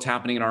 What's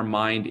happening in our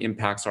mind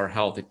impacts our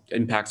health, it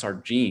impacts our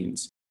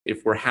genes.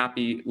 If we're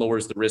happy, it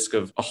lowers the risk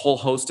of a whole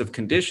host of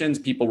conditions.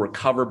 People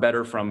recover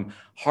better from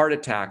heart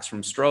attacks,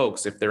 from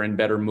strokes, if they're in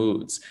better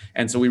moods.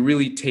 And so we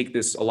really take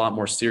this a lot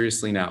more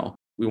seriously now.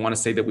 We want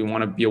to say that we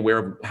want to be aware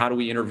of how do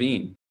we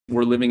intervene.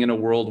 We're living in a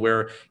world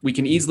where we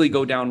can easily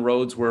go down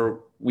roads where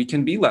we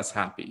can be less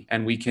happy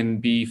and we can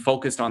be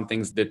focused on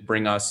things that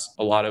bring us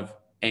a lot of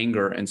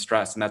anger and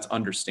stress, and that's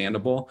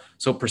understandable.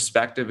 So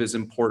perspective is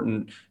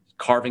important.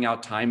 Carving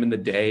out time in the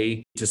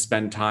day to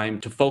spend time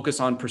to focus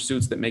on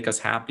pursuits that make us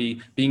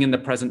happy, being in the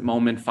present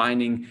moment,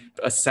 finding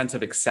a sense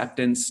of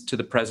acceptance to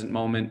the present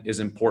moment is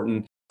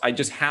important. I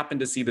just happened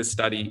to see this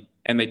study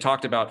and they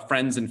talked about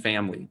friends and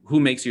family.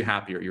 Who makes you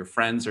happier, your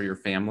friends or your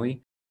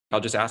family? I'll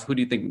just ask, who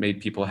do you think made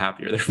people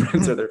happier, their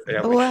friends or their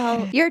family?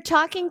 Well, you're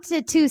talking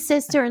to 2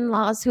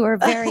 sister-in-laws who are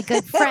very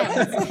good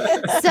friends.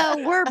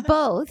 So we're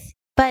both,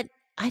 but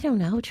I don't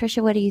know.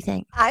 Trisha, what do you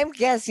think? I'm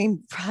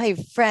guessing probably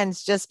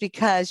friends just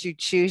because you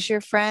choose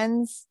your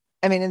friends.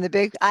 I mean, in the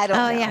big, I don't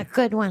know. Oh, yeah.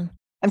 Good one.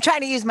 I'm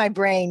trying to use my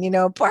brain,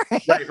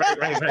 Right.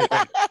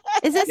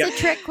 Is this a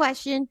trick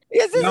question?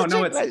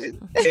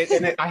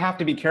 I have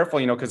to be careful,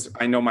 because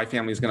I know my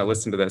family is going to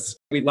listen to this.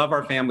 We love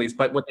our families,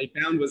 but what they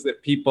found was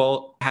that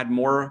people had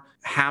more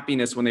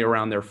happiness when they were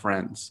around their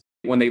friends.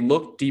 When they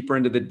looked deeper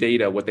into the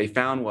data, what they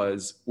found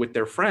was with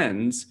their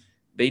friends,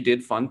 they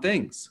did fun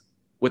things.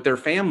 With their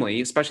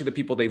family, especially the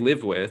people they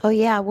live with. Oh,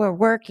 yeah, we're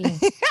working.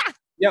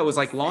 Yeah, it was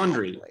like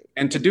laundry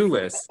and to-do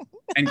lists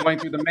and going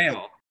through the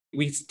mail.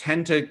 We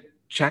tend to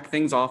check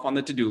things off on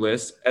the to-do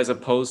list as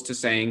opposed to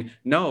saying,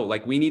 no,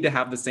 like we need to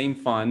have the same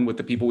fun with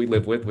the people we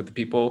live with the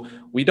people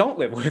we don't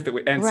live with.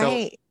 And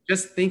so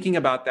just thinking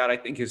about that, I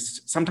think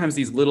is sometimes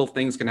these little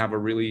things can have a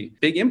really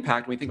big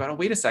impact when we think about, oh,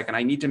 wait a second,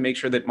 I need to make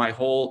sure that my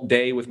whole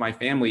day with my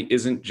family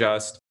isn't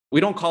just We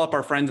don't call up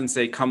our friends and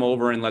say, come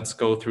over and let's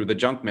go through the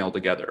junk mail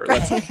together.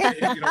 Let's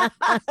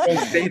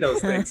don't say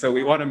those things. So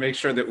we want to make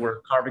sure that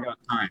we're carving out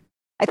time.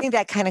 I think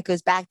that kind of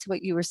goes back to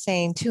what you were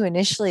saying too,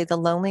 initially, the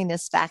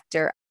loneliness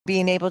factor,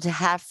 being able to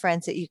have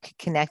friends that you can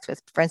connect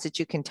with, friends that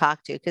you can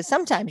talk to, because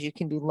sometimes you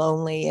can be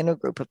lonely in a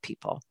group of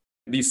people.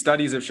 These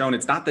studies have shown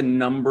it's not the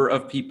number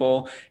of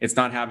people, it's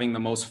not having the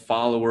most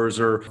followers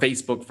or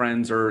Facebook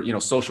friends or,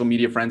 social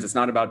media friends. It's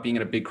not about being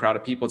in a big crowd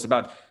of people. It's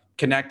about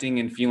connecting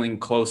and feeling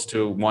close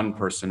to one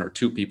person or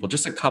two people,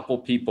 just a couple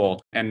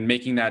people, and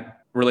making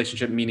that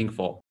relationship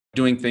meaningful,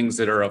 doing things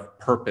that are of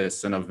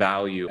purpose and of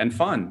value and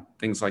fun,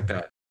 things like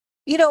that.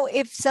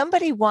 If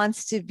somebody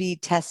wants to be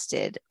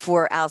tested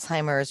for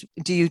Alzheimer's,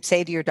 do you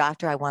say to your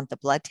doctor, I want the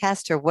blood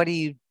test, or what do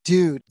you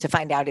do to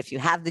find out if you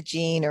have the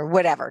gene or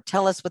whatever?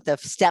 Tell us what the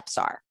steps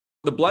are.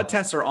 The blood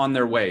tests are on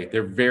their way.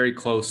 They're very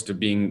close to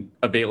being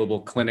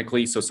available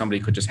clinically, so somebody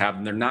could just have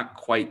them. They're not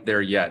quite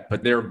there yet,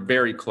 but they're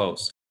very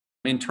close.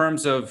 In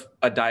terms of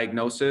a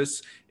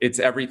diagnosis, it's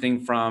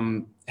everything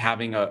from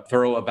having a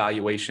thorough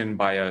evaluation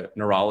by a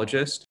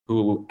neurologist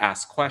who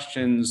asks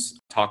questions,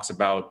 talks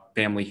about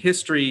family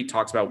history,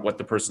 talks about what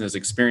the person is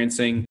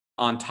experiencing.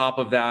 On top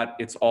of that,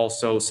 it's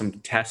also some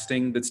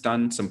testing that's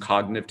done, some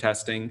cognitive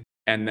testing.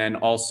 And then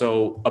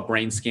also a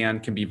brain scan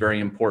can be very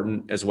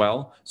important as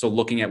well. So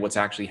looking at what's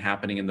actually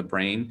happening in the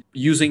brain,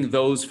 using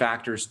those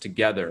factors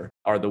together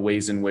are the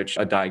ways in which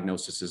a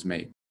diagnosis is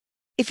made.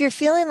 If you're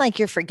feeling like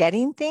you're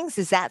forgetting things,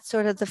 is that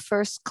sort of the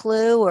first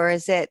clue, or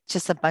is it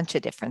just a bunch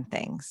of different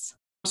things?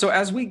 So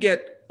as we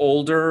get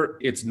older,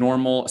 it's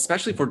normal,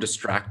 especially if we're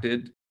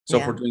distracted. So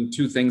if we're doing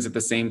two things at the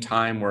same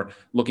time, we're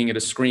looking at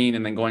a screen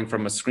and then going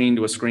from a screen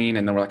to a screen,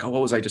 and then we're like, oh,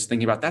 what was I just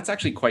thinking about? That's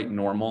actually quite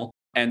normal.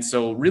 And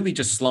so really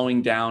just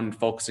slowing down and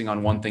focusing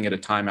on one thing at a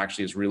time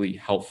actually is really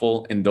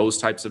helpful in those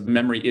types of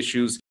memory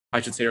issues.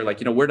 I should say, are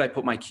like, where did I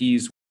put my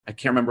keys? I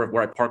can't remember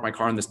where I parked my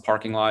car in this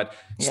parking lot.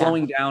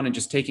 Slowing down and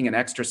just taking an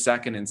extra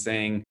second and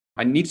saying,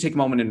 I need to take a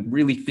moment and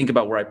really think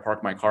about where I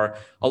parked my car.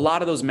 A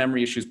lot of those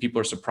memory issues,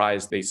 people are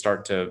surprised they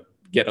start to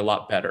get a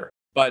lot better.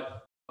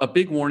 But a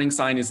big warning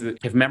sign is that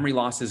if memory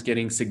loss is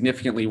getting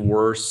significantly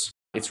worse,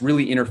 it's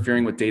really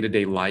interfering with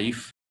day-to-day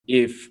life.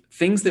 If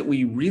things that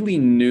we really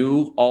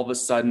knew all of a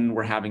sudden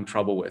we're having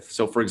trouble with.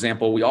 So for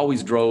example, we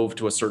always drove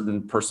to a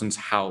certain person's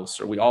house,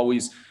 or we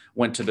always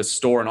went to the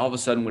store, and all of a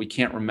sudden we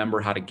can't remember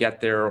how to get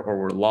there, or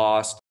we're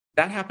lost.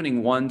 That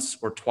happening once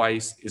or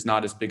twice is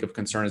not as big of a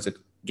concern as it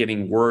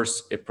getting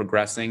worse, it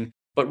progressing.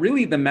 But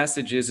really the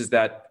message is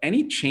that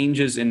any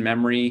changes in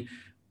memory,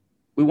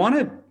 we want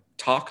to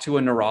talk to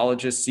a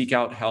neurologist, seek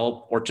out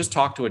help, or just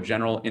talk to a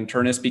general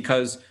internist,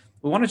 because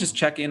we want to just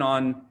check in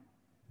on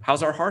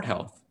how's our heart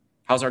health?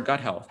 How's our gut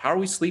health? How are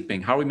we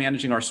sleeping? How are we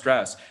managing our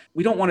stress?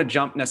 We don't want to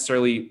jump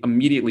necessarily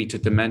immediately to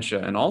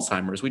dementia and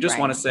Alzheimer's. We just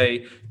want to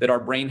say that our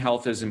brain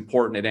health is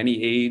important at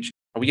any age.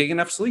 Are we getting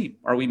enough sleep?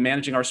 Are we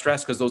managing our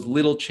stress? Because those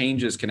little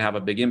changes can have a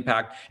big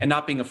impact, and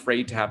not being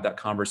afraid to have that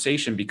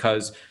conversation,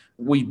 because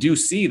we do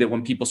see that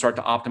when people start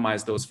to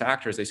optimize those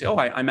factors, they say, oh,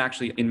 I'm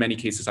actually, in many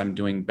cases, I'm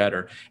doing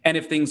better. And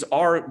if things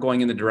are going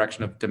in the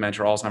direction of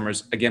dementia or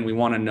Alzheimer's, again, we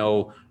want to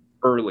know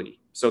early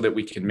so that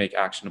we can make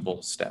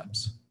actionable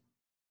steps.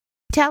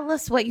 Tell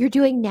us what you're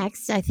doing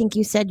next. I think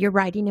you said you're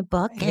writing a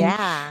book.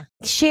 And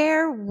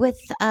share with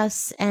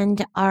us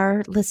and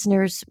our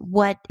listeners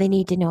what they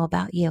need to know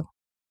about you.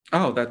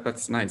 Oh,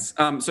 that's nice.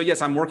 So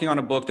yes, I'm working on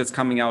a book that's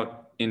coming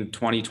out in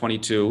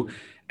 2022,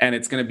 and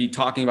it's going to be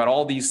talking about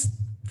all these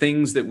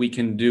things that we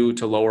can do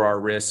to lower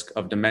our risk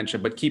of dementia,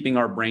 but keeping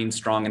our brain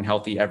strong and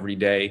healthy every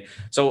day.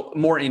 So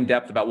more in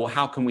depth about, well,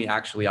 how can we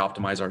actually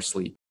optimize our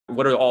sleep?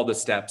 What are all the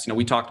steps?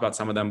 We talked about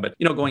some of them, but,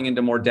 going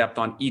into more depth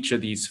on each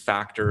of these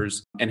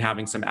factors and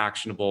having some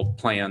actionable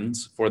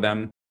plans for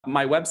them.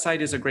 My website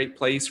is a great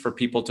place for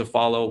people to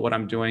follow what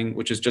I'm doing,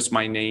 which is just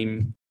my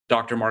name,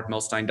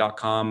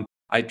 drmarkmilstein.com.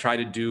 I try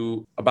to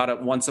do about a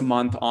once a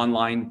month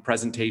online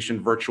presentation,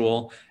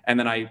 virtual, and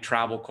then I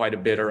travel quite a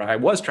bit, or I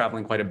was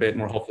traveling quite a bit,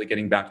 and we're hopefully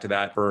getting back to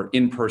that for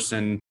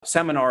in-person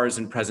seminars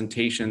and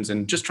presentations,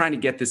 and just trying to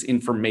get this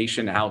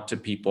information out to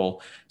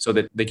people so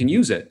that they can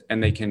use it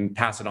and they can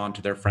pass it on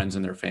to their friends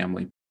and their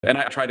family. And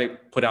I try to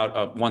put out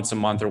a once a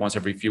month or once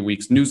every few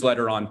weeks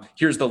newsletter on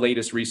here's the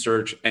latest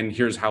research and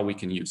here's how we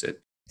can use it.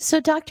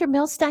 So, Dr.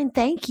 Milstein,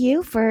 thank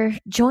you for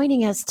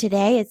joining us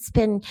today. It's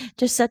been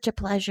just such a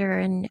pleasure,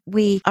 and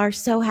we are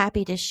so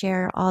happy to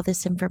share all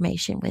this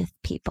information with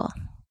people.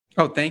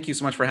 Oh, thank you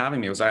so much for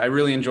having me. I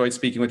really enjoyed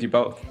speaking with you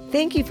both.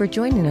 Thank you for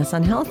joining us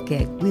on Health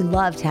Gig. We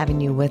loved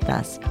having you with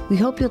us. We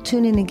hope you'll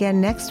tune in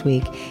again next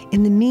week.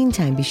 In the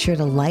meantime, be sure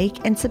to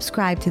like and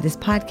subscribe to this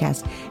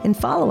podcast and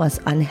follow us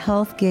on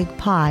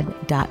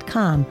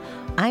healthgigpod.com.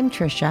 I'm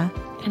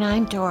Trisha. And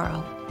I'm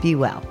Doro. Be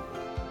well.